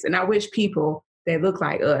sentence. And I wish people that look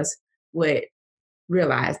like us would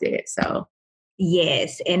realize that. So.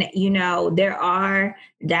 Yes. And, there are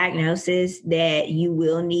diagnoses that you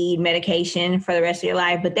will need medication for the rest of your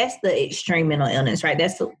life, but that's the extreme mental illness, right?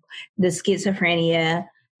 That's the schizophrenia,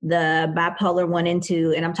 the bipolar 1 and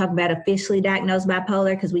 2. And I'm talking about officially diagnosed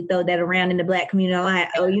bipolar because we throw that around in the Black community a lot.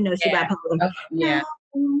 Oh, she's bipolar. Yeah.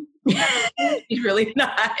 She's really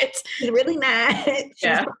not. She's really not.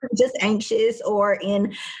 She's just anxious or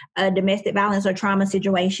in a domestic violence or trauma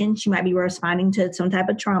situation. She might be responding to some type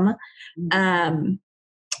of trauma,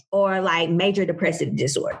 or like major depressive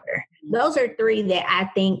disorder. Those are 3 that I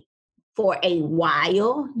think for a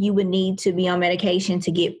while you would need to be on medication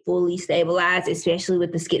to get fully stabilized, especially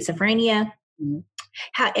with the schizophrenia.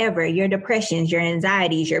 However, your depressions, your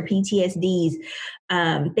anxieties, your PTSDs,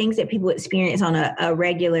 things that people experience on a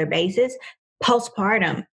regular basis,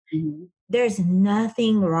 postpartum, there's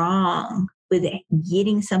nothing wrong with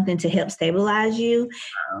getting something to help stabilize you.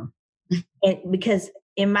 And because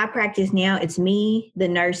in my practice now, it's me, the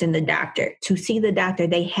nurse, and the doctor. To see the doctor,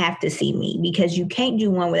 they have to see me because you can't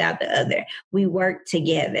do one without the other. We work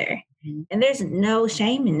together. And there's no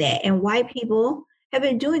shame in that. And white people have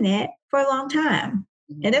been doing that for a long time.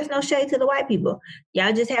 And there's no shade to the white people.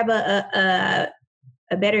 Y'all just have a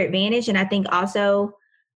better advantage. And I think also,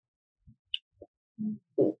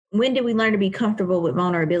 when did we learn to be comfortable with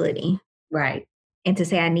vulnerability? Right. And to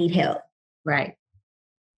say, I need help. Right.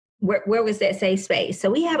 Where was that safe space? So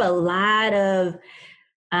we have a lot of,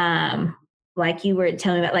 like you were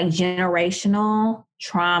telling me about, like generational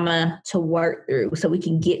trauma to work through so we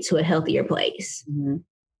can get to a healthier place.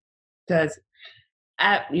 Because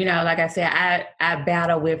like I said, I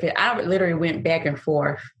battle with it. I literally went back and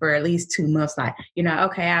forth for at least 2 months. Like,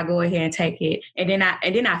 okay, I'll go ahead and take it. And then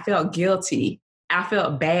I felt guilty. I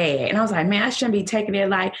felt bad. And I was like, man, I shouldn't be taking it.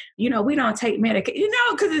 Like, we don't take medication,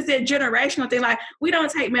 because it's a generational thing. Like, we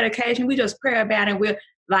don't take medication. We just pray about it. We're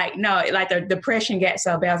like, no, like the depression got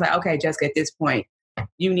so bad. I was like, okay, Jessica, at this point,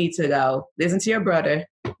 you need to go listen to your brother,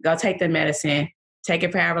 go take the medicine, take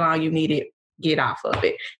it for however long you need it, get off of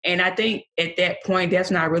it. And I think at that point, that's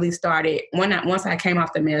when I really started. Once I came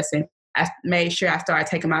off the medicine, I made sure I started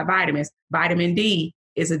taking my vitamins. Vitamin D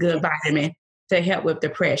is a good vitamin to help with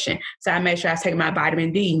depression. So I made sure I was taking my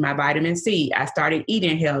vitamin D, my vitamin C. I started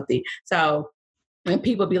eating healthy. So when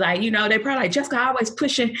people be like, they probably like, Jessica always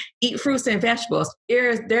pushing eat fruits and vegetables.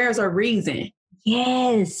 There's a reason.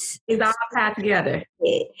 Yes. It's all tied together.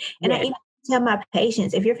 And I even tell my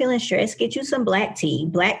patients, if you're feeling stressed, get you some black tea.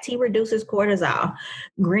 Black tea reduces cortisol.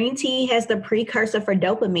 Green tea has the precursor for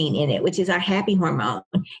dopamine in it, which is our happy hormone.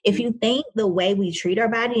 If you think the way we treat our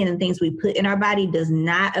body and the things we put in our body does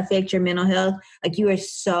not affect your mental health, like, you are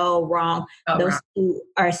so wrong. Those two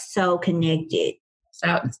are so connected.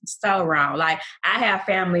 So wrong. Like, I have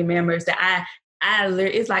family members that I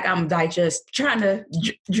it's like I'm like just trying to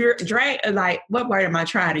drink, like, what word am I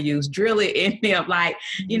trying to use? Drill it in them, like,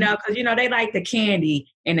 you know, because, you know, they like the candy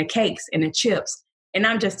and the cakes and the chips. And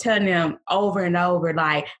I'm just telling them over and over,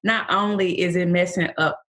 like, not only is it messing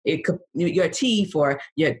up your teeth or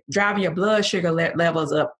you're driving your blood sugar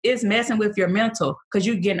levels up, it's messing with your mental, because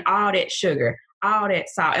you're getting all that sugar, all that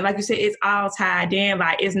salt. And like you said, it's all tied in.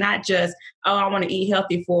 Like, it's not just, oh, I want to eat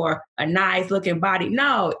healthy for a nice looking body.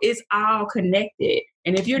 No, it's all connected.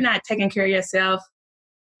 And if you're not taking care of yourself,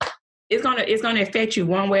 it's gonna affect you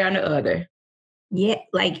one way or the other. Yeah,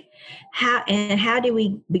 like how do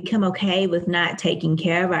we become okay with not taking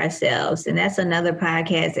care of ourselves? And that's another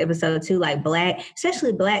podcast episode too. Like,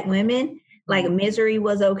 especially Black women, like, misery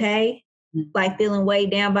was okay. Like, feeling weighed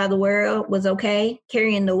down by the world was okay.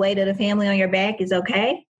 Carrying the weight of the family on your back is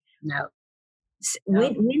okay. No.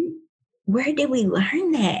 Where did we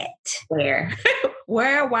learn that?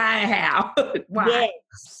 Where, why, and how? Why?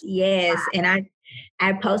 Yes. Why? And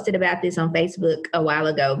I posted about this on Facebook a while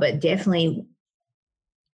ago, but definitely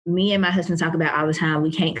me and my husband talk about all the time,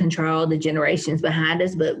 we can't control the generations behind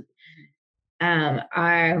us, but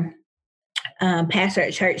our pastor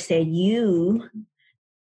at church said, you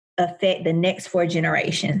affect the next 4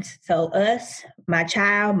 generations. So us, my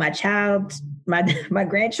child, my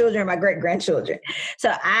grandchildren, my great-grandchildren.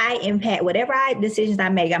 So I impact whatever decisions I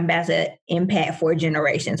make, I'm about to impact 4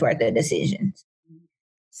 generations worth of decisions.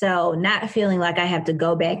 So not feeling like I have to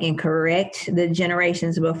go back and correct the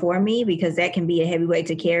generations before me, because that can be a heavy weight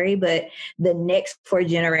to carry, but the next 4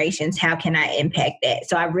 generations, how can I impact that?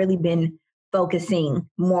 So I've really been focusing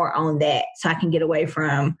more on that so I can get away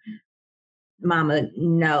from, Mama,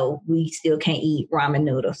 no, we still can't eat ramen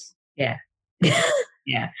noodles. Yeah.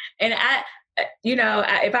 Yeah. And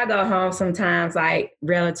if I go home sometimes, like,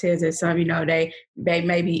 relatives or some, you know, they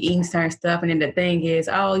may be eating certain stuff. And then the thing is,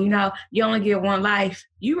 oh, you know, you only get one life.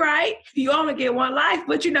 You right. You only get one life,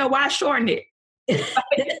 but, you know, why shorten it?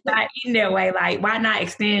 Not eating that way. Like, why not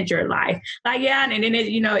extend your life? Like, yeah. And then,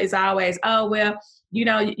 you know, it's always, oh, well, you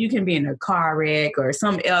know, you can be in a car wreck or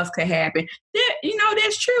something else could happen. That, you know,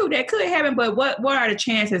 that's true. That could happen. But what are the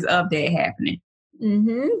chances of that happening?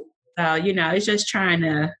 Mm-hmm. So, you know, it's just trying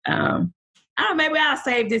to, I don't know, maybe I'll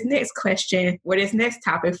save this next question or this next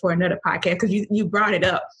topic for another podcast, because you brought it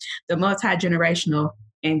up, the multi-generational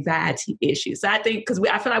anxiety issue. So I think, because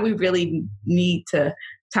I feel like we really need to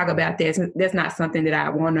talk about this. That's not something that I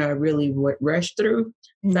want to really rush through.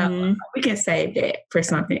 So we can save that for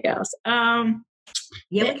something else.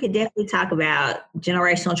 Yeah, we could definitely talk about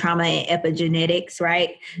generational trauma and epigenetics,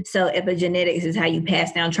 right? So epigenetics is how you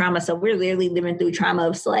pass down trauma. So we're literally living through trauma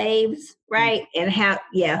of slaves, right? And how,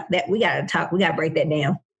 that we got to break that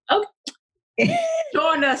down. Okay.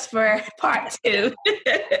 Join us for part 2.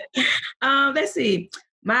 Let's see.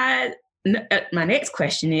 My next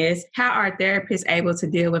question is, how are therapists able to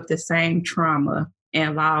deal with the same trauma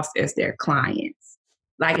and loss as their clients?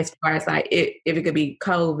 Like, as far as like, if it could be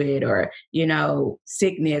COVID or, you know,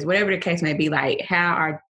 sickness, whatever the case may be, like, how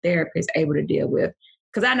are therapists able to deal with?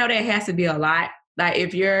 Because I know that has to be a lot. Like,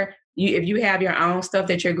 if you have your own stuff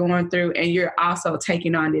that you're going through and you're also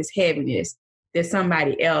taking on this heaviness that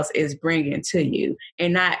somebody else is bringing to you,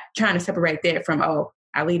 and not trying to separate that from, oh,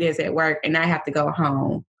 I leave this at work and I have to go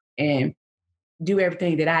home and do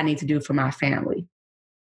everything that I need to do for my family.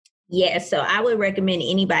 Yeah, so I would recommend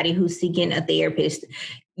anybody who's seeking a therapist,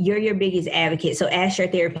 you're your biggest advocate. So ask your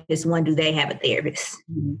therapist, one, do they have a therapist?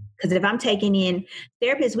 Because if I'm taking in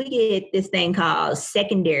therapists, we get this thing called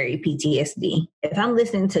secondary PTSD. If I'm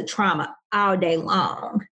listening to trauma all day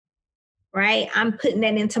long, right, I'm putting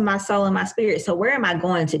that into my soul and my spirit. So where am I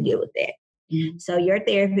going to deal with that? So your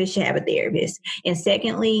therapist should have a therapist. And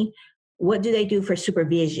secondly, what do they do for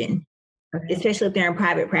supervision? Okay. Especially if they're in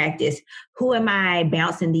private practice, who am I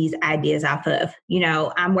bouncing these ideas off of? You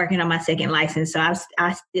know, I'm working on my 2nd license, so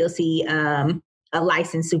I still see a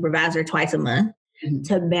licensed supervisor twice a month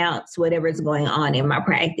to bounce whatever's going on in my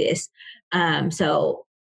practice. So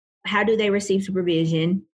how do they receive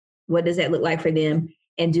supervision? What does that look like for them?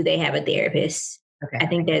 And do they have a therapist? Okay. I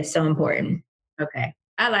think that's so important. Okay.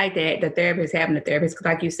 I like that, the therapist having a therapist, because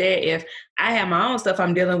like you said, if I have my own stuff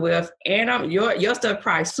I'm dealing with and your stuff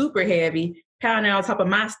probably super heavy, pounding on top of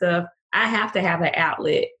my stuff, I have to have an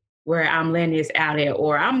outlet where I'm letting this out at,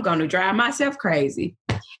 or I'm going to drive myself crazy.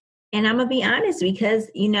 And I'm going to be honest, because,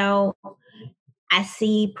 you know, I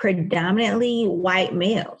see predominantly white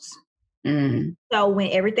males. Mm. So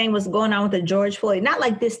when everything was going on with the George Floyd, not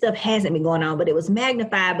like this stuff hasn't been going on, but it was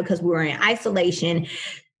magnified because we were in isolation.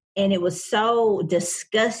 And it was so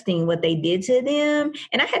disgusting what they did to them.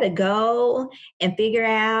 And I had to go and figure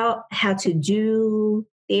out how to do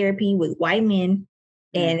therapy with white men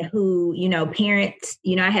and who, you know, parents,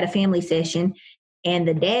 you know, I had a family session and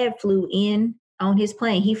the dad flew in on his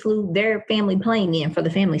plane. He flew their family plane in for the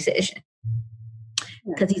family session.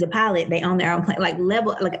 Because he's a pilot, they own their own plane. Like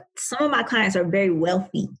some of my clients are very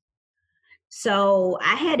wealthy. So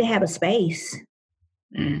I had to have a space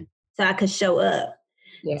so I could show up.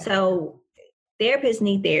 Yeah. So therapists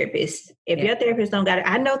need therapists. If your therapist don't got it,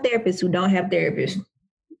 I know therapists who don't have therapists.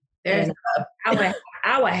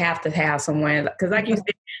 I would have to have someone, because like you said,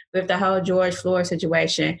 with the whole George Floyd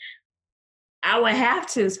situation, I would have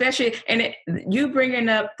to, especially, and you bringing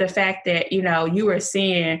up the fact that, you know, you were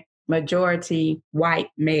seeing majority white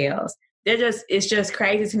males. It's just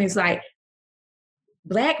crazy to me. It's like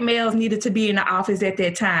Black males needed to be in the office at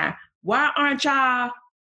that time. Why aren't y'all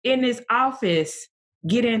in this office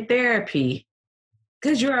getting therapy?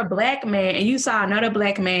 Because you're a Black man and you saw another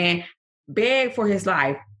Black man beg for his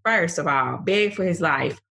life. First of all, beg for his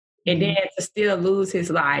life, and then to still lose his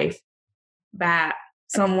life by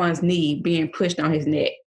someone's knee being pushed on his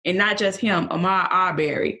neck. And not just him, Ahmaud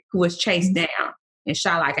Arbery, who was chased down and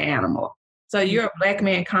shot like an animal. So you're a Black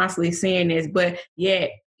man constantly seeing this, but yet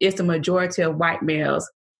it's the majority of white males.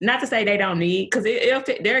 Not to say they don't need, because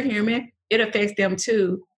they're human. It affects them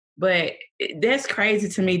too. But that's crazy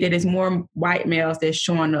to me that it's more white males that's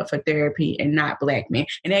showing up for therapy and not Black men.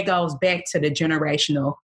 And that goes back to the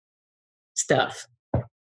generational stuff.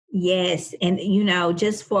 Yes. And, you know,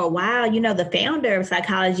 just for a while, you know, the founder of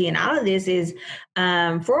psychology and all of this is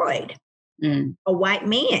Freud, a white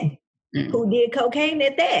man who did cocaine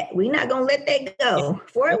at that. We're not going to let that go.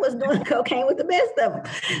 Freud was doing cocaine with the best of them.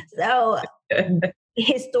 So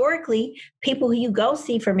historically, people who you go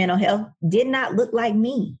see for mental health did not look like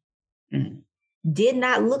me. Did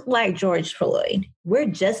not look like George Floyd. We're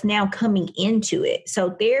just now coming into it. So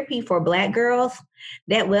therapy for Black girls,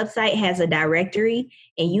 that website has a directory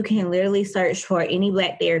and you can literally search for any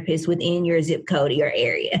Black therapist within your zip code or your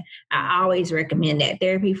area. I always recommend that.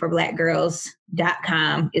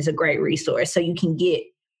 Therapyforblackgirls.com is a great resource. So you can get,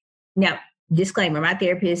 now, disclaimer, my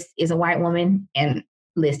therapist is a white woman and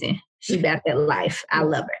listen, she's about that life. I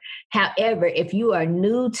love her. However, if you are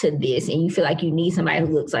new to this and you feel like you need somebody who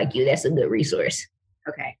looks like you, that's a good resource.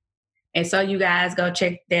 Okay. And so you guys go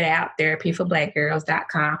check that out,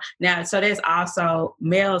 therapyforblackgirls.com. Now, so there's also,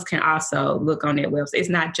 males can also look on their website. It's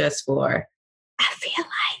not just for... I feel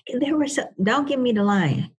like there were some, don't give me the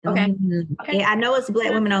line. Okay. Yeah, I know it's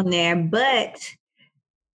Black women on there, but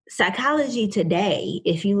Psychology Today,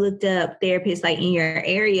 if you looked up therapists like in your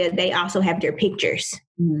area, they also have their pictures.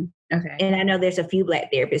 Okay. And I know there's a few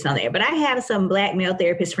Black therapists on there, but I have some Black male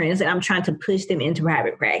therapist friends that I'm trying to push them into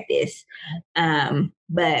private practice.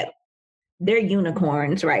 But they're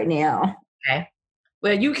unicorns right now. Okay.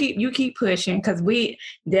 Well, you keep pushing, because we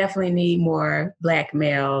definitely need more Black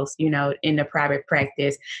males, you know, in the private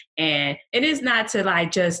practice. And it is not to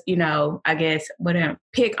like just, you know, I guess,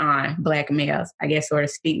 pick on Black males, I guess, so to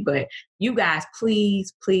speak. But you guys,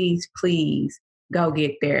 please, please, please go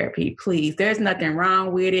get therapy. Please. There's nothing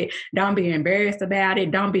wrong with it. Don't be embarrassed about it.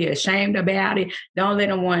 Don't be ashamed about it. Don't let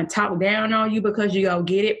anyone talk down on you because you go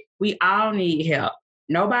get it. We all need help.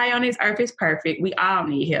 Nobody on this earth is perfect. We all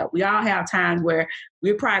need help. We all have times where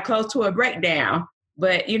we're probably close to a breakdown,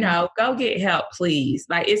 but, you know, go get help, please.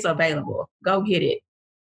 Like, it's available. Go get it.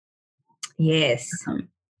 Yes.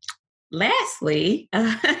 Lastly,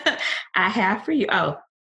 I have for you. Oh,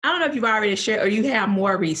 I don't know if you've already shared or you have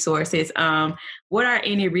more resources. What are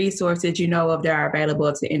any resources you know of that are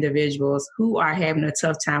available to individuals who are having a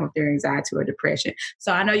tough time with their anxiety or depression?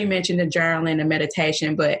 So I know you mentioned the journaling, the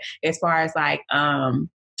meditation, but as far as like, I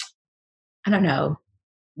don't know,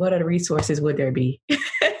 what other resources would there be?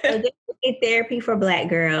 So Therapy for Black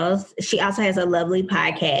Girls. She also has a lovely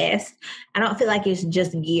podcast. I don't feel like it's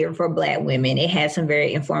just geared for Black women. It has some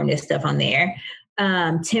very informative stuff on there.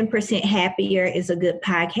 10% Happier is a good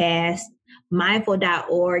podcast.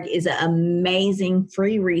 Mindful.org is an amazing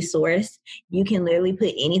free resource. You can literally put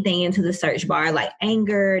anything into the search bar like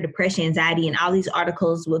anger, depression, anxiety, and all these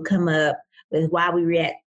articles will come up with why we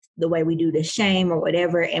react the way we do to shame or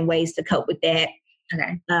whatever and ways to cope with that.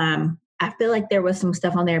 Okay. I feel like there was some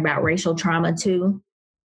stuff on there about racial trauma too.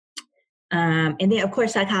 And then, of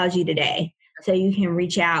course, Psychology Today. So you can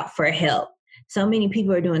reach out for help. So many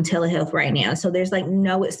people are doing telehealth right now. So there's like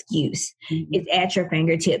no excuse. It's at your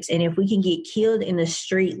fingertips. And if we can get killed in the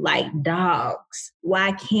street like dogs,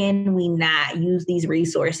 why can we not use these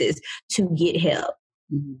resources to get help?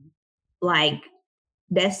 Like,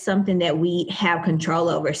 that's something that we have control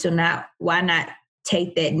over. So now, why not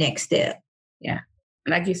take that next step? Yeah.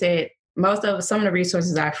 Like you said, some of the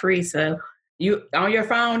resources are free. So you on your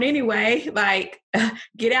phone anyway, like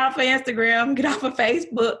get out for Instagram, get off of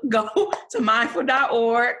Facebook, go to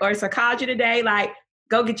mindful.org or Psychology Today, like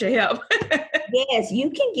go get your help. Yes,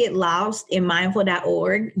 you can get lost in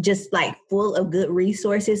mindful.org, just like full of good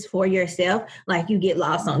resources for yourself. Like you get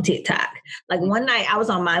lost on TikTok. Like one night I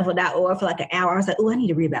was on mindful.org for like an hour. I was like, oh, I need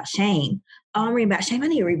to read about shame. Oh, I'm reading about shame. I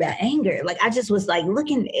need to read about anger. Like I just was like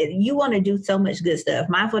looking at, you want to do so much good stuff.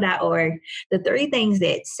 Mindful.org, the 3 things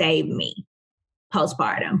that saved me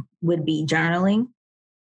postpartum would be journaling,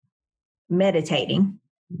 meditating,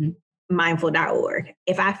 mindful.org.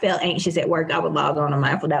 If I felt anxious at work, I would log on to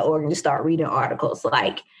mindful.org and just start reading articles.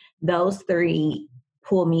 Like those 3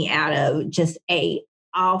 pull me out of just a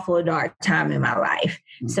awful dark time in my life.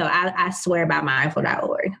 So I swear by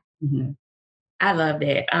mindful.org. I love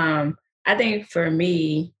that. I think for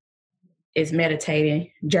me, it's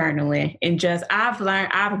meditating, journaling, and just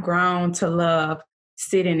I've grown to love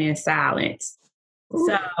sitting in silence. Ooh.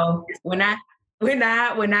 So when I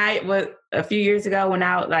was a few years ago, when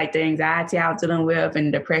I like the anxiety I was dealing with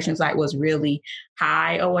and depression was really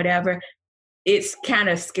high or whatever, it's kind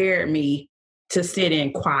of scared me to sit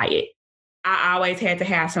in quiet. I always had to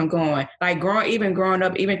have some going. Like growing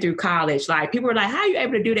up, even through college, like people were like, how are you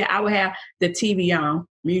able to do that? I would have the TV on,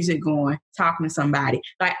 music going, talking to somebody.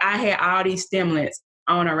 Like I had all these stimulants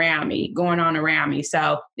going on around me.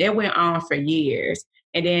 So it went on for years.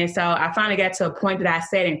 And then so I finally got to a point that I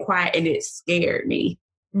sat in quiet and it scared me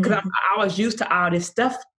because I was used to all this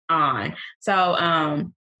stuff on.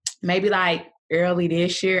 So maybe like early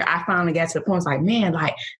this year, I finally got to the point, it's like, man,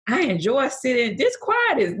 like I enjoy sitting. This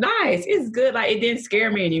quiet is nice. It's good. Like it didn't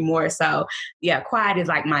scare me anymore. So yeah, quiet is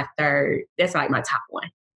like my 3rd. That's like my top one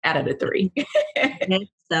out of the 3. That's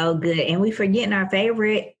so good. And we forgetting our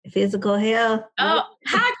favorite, physical health. Oh,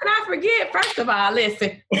 how could I forget? First of all,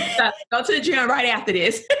 listen, go to the gym right after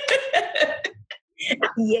this.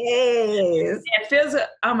 Yes. And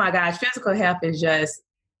oh my gosh, physical health is just,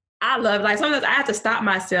 I love it. Like sometimes I have to stop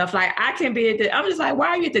myself. Like I can be I'm just like, why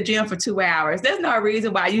are you at the gym for 2 hours? There's no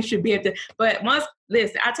reason why you should be at but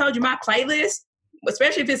listen, I told you my playlist,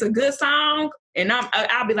 especially if it's a good song, and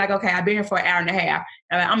I'll be like, okay, I've been here for an hour and a half.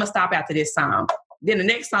 I'm going to stop after this song. Then the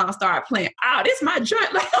next song start playing. Oh, this is my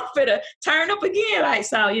joint. Like I'm finna turn up again. Like,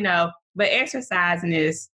 so, but exercising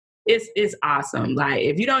is awesome. Like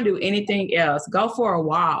if you don't do anything else, go for a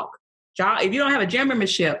walk. Jog. If you don't have a gym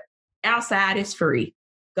membership, outside is free.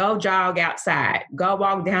 Go jog outside. Go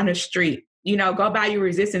walk down the street. Go buy your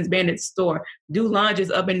resistance band at the store. Do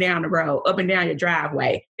lunges up and down the road, up and down your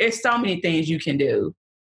driveway. There's so many things you can do.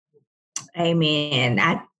 Amen.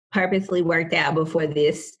 I purposely worked out before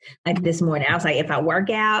this morning. I was like, if I work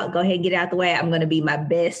out, go ahead and get out the way. I'm going to be my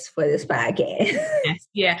best for this podcast.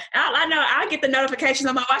 Yeah. I know. I get the notifications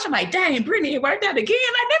on my watch. I'm like, dang, Brittany, it worked out again.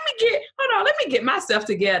 Like, let me get myself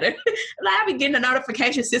together. Like, I be getting a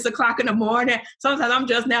notification 6:00 in the morning. Sometimes I'm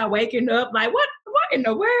just now waking up. Like, what in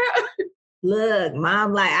the world? Look,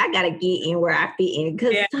 Mom, like I got to get in where I fit in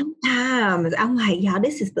because sometimes I'm like, y'all,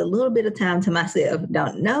 this is the little bit of time to myself.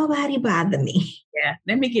 Don't nobody bother me. Yeah,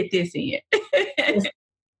 let me get this in.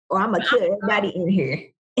 Or I'm going to kill everybody in here.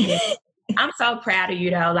 I'm so proud of you,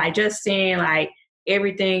 though. Like just seeing like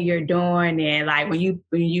everything you're doing and like when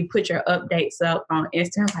you put your updates up on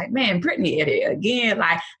Instagram, like, man, Brittany at it again.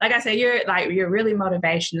 Like I said, you're really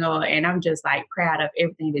motivational, and I'm just like proud of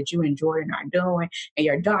everything that you enjoy and are doing. And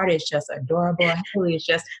your daughter is just adorable. Haley is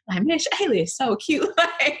just like, man, Haley is so cute.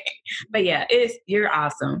 But yeah, you're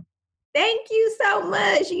awesome. Thank you so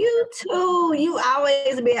much. You too. You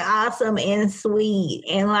always been awesome and sweet.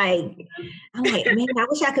 And like, I'm like, man, I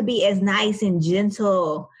wish I could be as nice and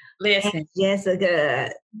gentle. Listen,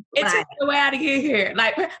 Jessica. It took me a while to get here.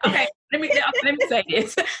 Like, okay, let me say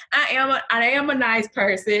this. I am a nice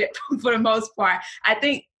person for the most part. I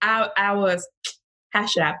think I was. How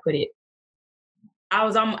should I put it? I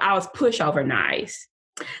was pushover nice.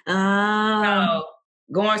 So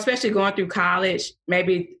especially going through college,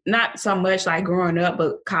 maybe not so much like growing up,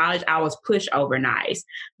 but college, I was pushover nice.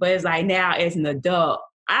 But it's like now as an adult,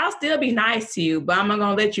 I'll still be nice to you, but I'm not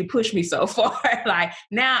going to let you push me so far. Like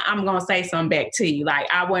now I'm going to say something back to you. Like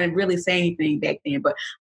I wouldn't really say anything back then, but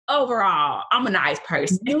overall, I'm a nice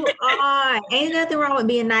person. You are. Ain't nothing wrong with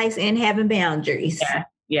being nice and having boundaries.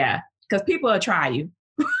 Yeah. Because people will try you.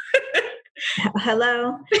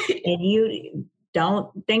 Hello? And you don't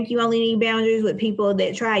think you only need boundaries with people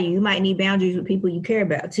that try you. You might need boundaries with people you care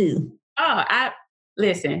about too. Oh,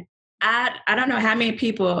 listen, I don't know how many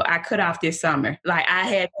people I cut off this summer. Like I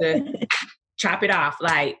had to chop it off.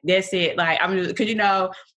 Like that's it. Like I'm just,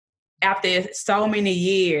 cause after so many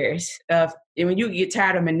years of, when you get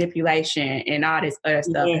tired of manipulation and all this other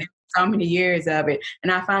stuff, so many years of it.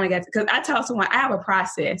 And I finally got to, because I told someone I have a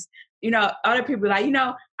process. Other people like,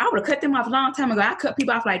 I would have cut them off a long time ago. I cut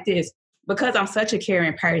people off like this because I'm such a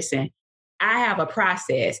caring person. I have a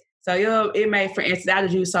process. So it may, for instance, I'll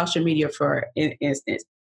use social media for instance.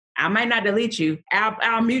 I might not delete you.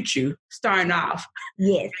 I'll mute you starting off.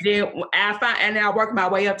 Yes. Then I'll work my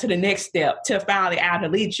way up to the next step till finally I'll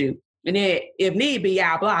delete you. And then if need be,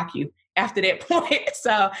 I'll block you after that point.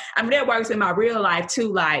 So that works in my real life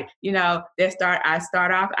too. Like, I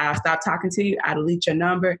start off, I'll stop talking to you, I'll delete your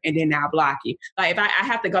number, and then I'll block you. Like if I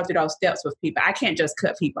have to go through those steps with people, I can't just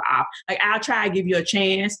cut people off. Like I'll try to give you a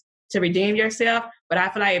chance to redeem yourself, but I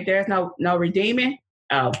feel like if there's no redeeming,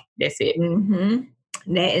 oh, that's it.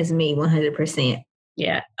 Mm-hmm. That is me 100%.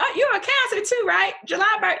 Yeah. Oh, you're a Cancer too, right?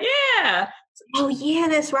 July birth. Yeah. Oh yeah,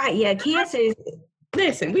 that's right. Yeah. Cancer is...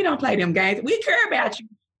 Listen, we don't play them games. We care about you,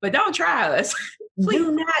 but don't try us.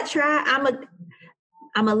 Do not try.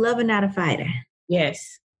 I'm a lover, not a fighter.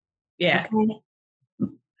 Yes. Yeah. Okay?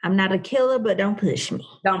 I'm not a killer, but don't push me.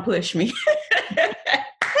 Don't push me.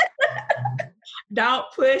 Don't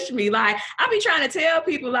push me. Like, I be trying to tell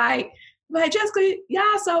people, like Jessica, y'all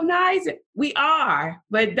so nice. We are,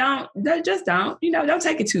 but don't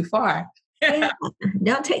take it too far. Yeah.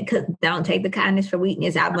 Don't take the kindness for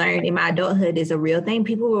weakness. I've learned in my adulthood is a real thing.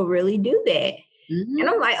 People will really do that. Mm-hmm. And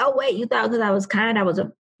I'm like, oh, wait, you thought because I was kind,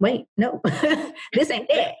 wait, no, this ain't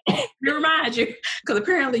that. It reminds you, because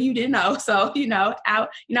apparently you didn't know. So, I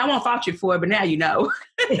won't fault you for it, but now you know.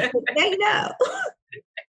 Now you know.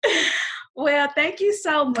 Well, thank you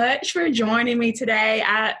so much for joining me today.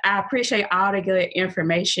 I appreciate all the good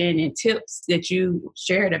information and tips that you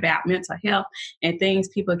shared about mental health and things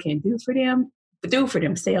people can do for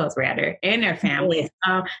themselves rather, and their families.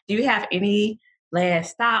 Yeah. Do you have any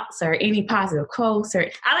last thoughts or any positive quotes? Or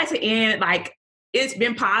I like to end like, it's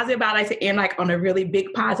been positive, but I like to end like on a really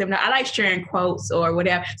big positive note. I like sharing quotes or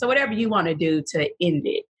whatever. So whatever you want to do to end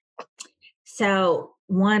it. So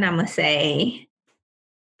one, I'm going to say,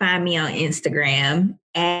 find me on Instagram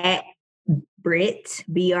at Brit,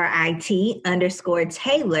 BRIT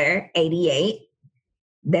 _Taylor 88.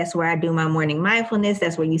 That's where I do my morning mindfulness.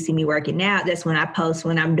 That's where you see me working out. That's when I post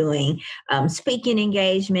when I'm doing speaking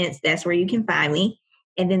engagements. That's where you can find me.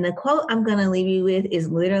 And then the quote I'm going to leave you with is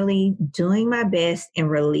literally doing my best and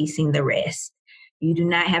releasing the rest. You do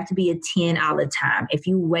not have to be a 10 all the time. If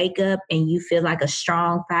you wake up and you feel like a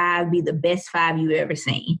strong 5, be the best 5 you've ever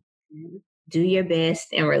seen. Mm-hmm. Do your best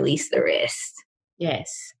and release the rest.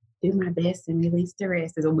 Yes. Do my best and release the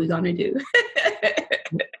rest is what we're going to do.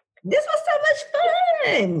 This was so much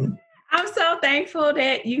fun. I'm so thankful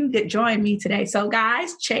that you joined me today. So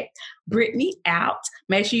guys, check Brittany out.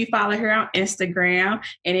 Make sure you follow her on Instagram.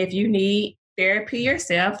 And if you need therapy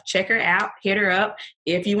yourself, check her out. Hit her up.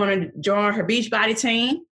 If you want to join her Beachbody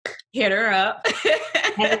team, hit her up.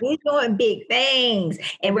 Hey, we're doing big things.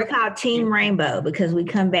 And we're called Team Rainbow because we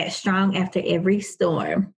come back strong after every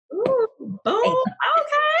storm. Ooh, boom. Okay.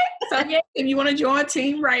 So yeah, if you want to join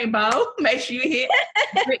Team Rainbow, make sure you hit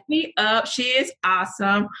Brittany up. She is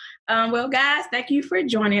awesome. Well, guys, thank you for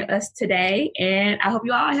joining us today. And I hope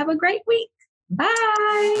you all have a great week.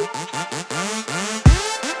 Bye.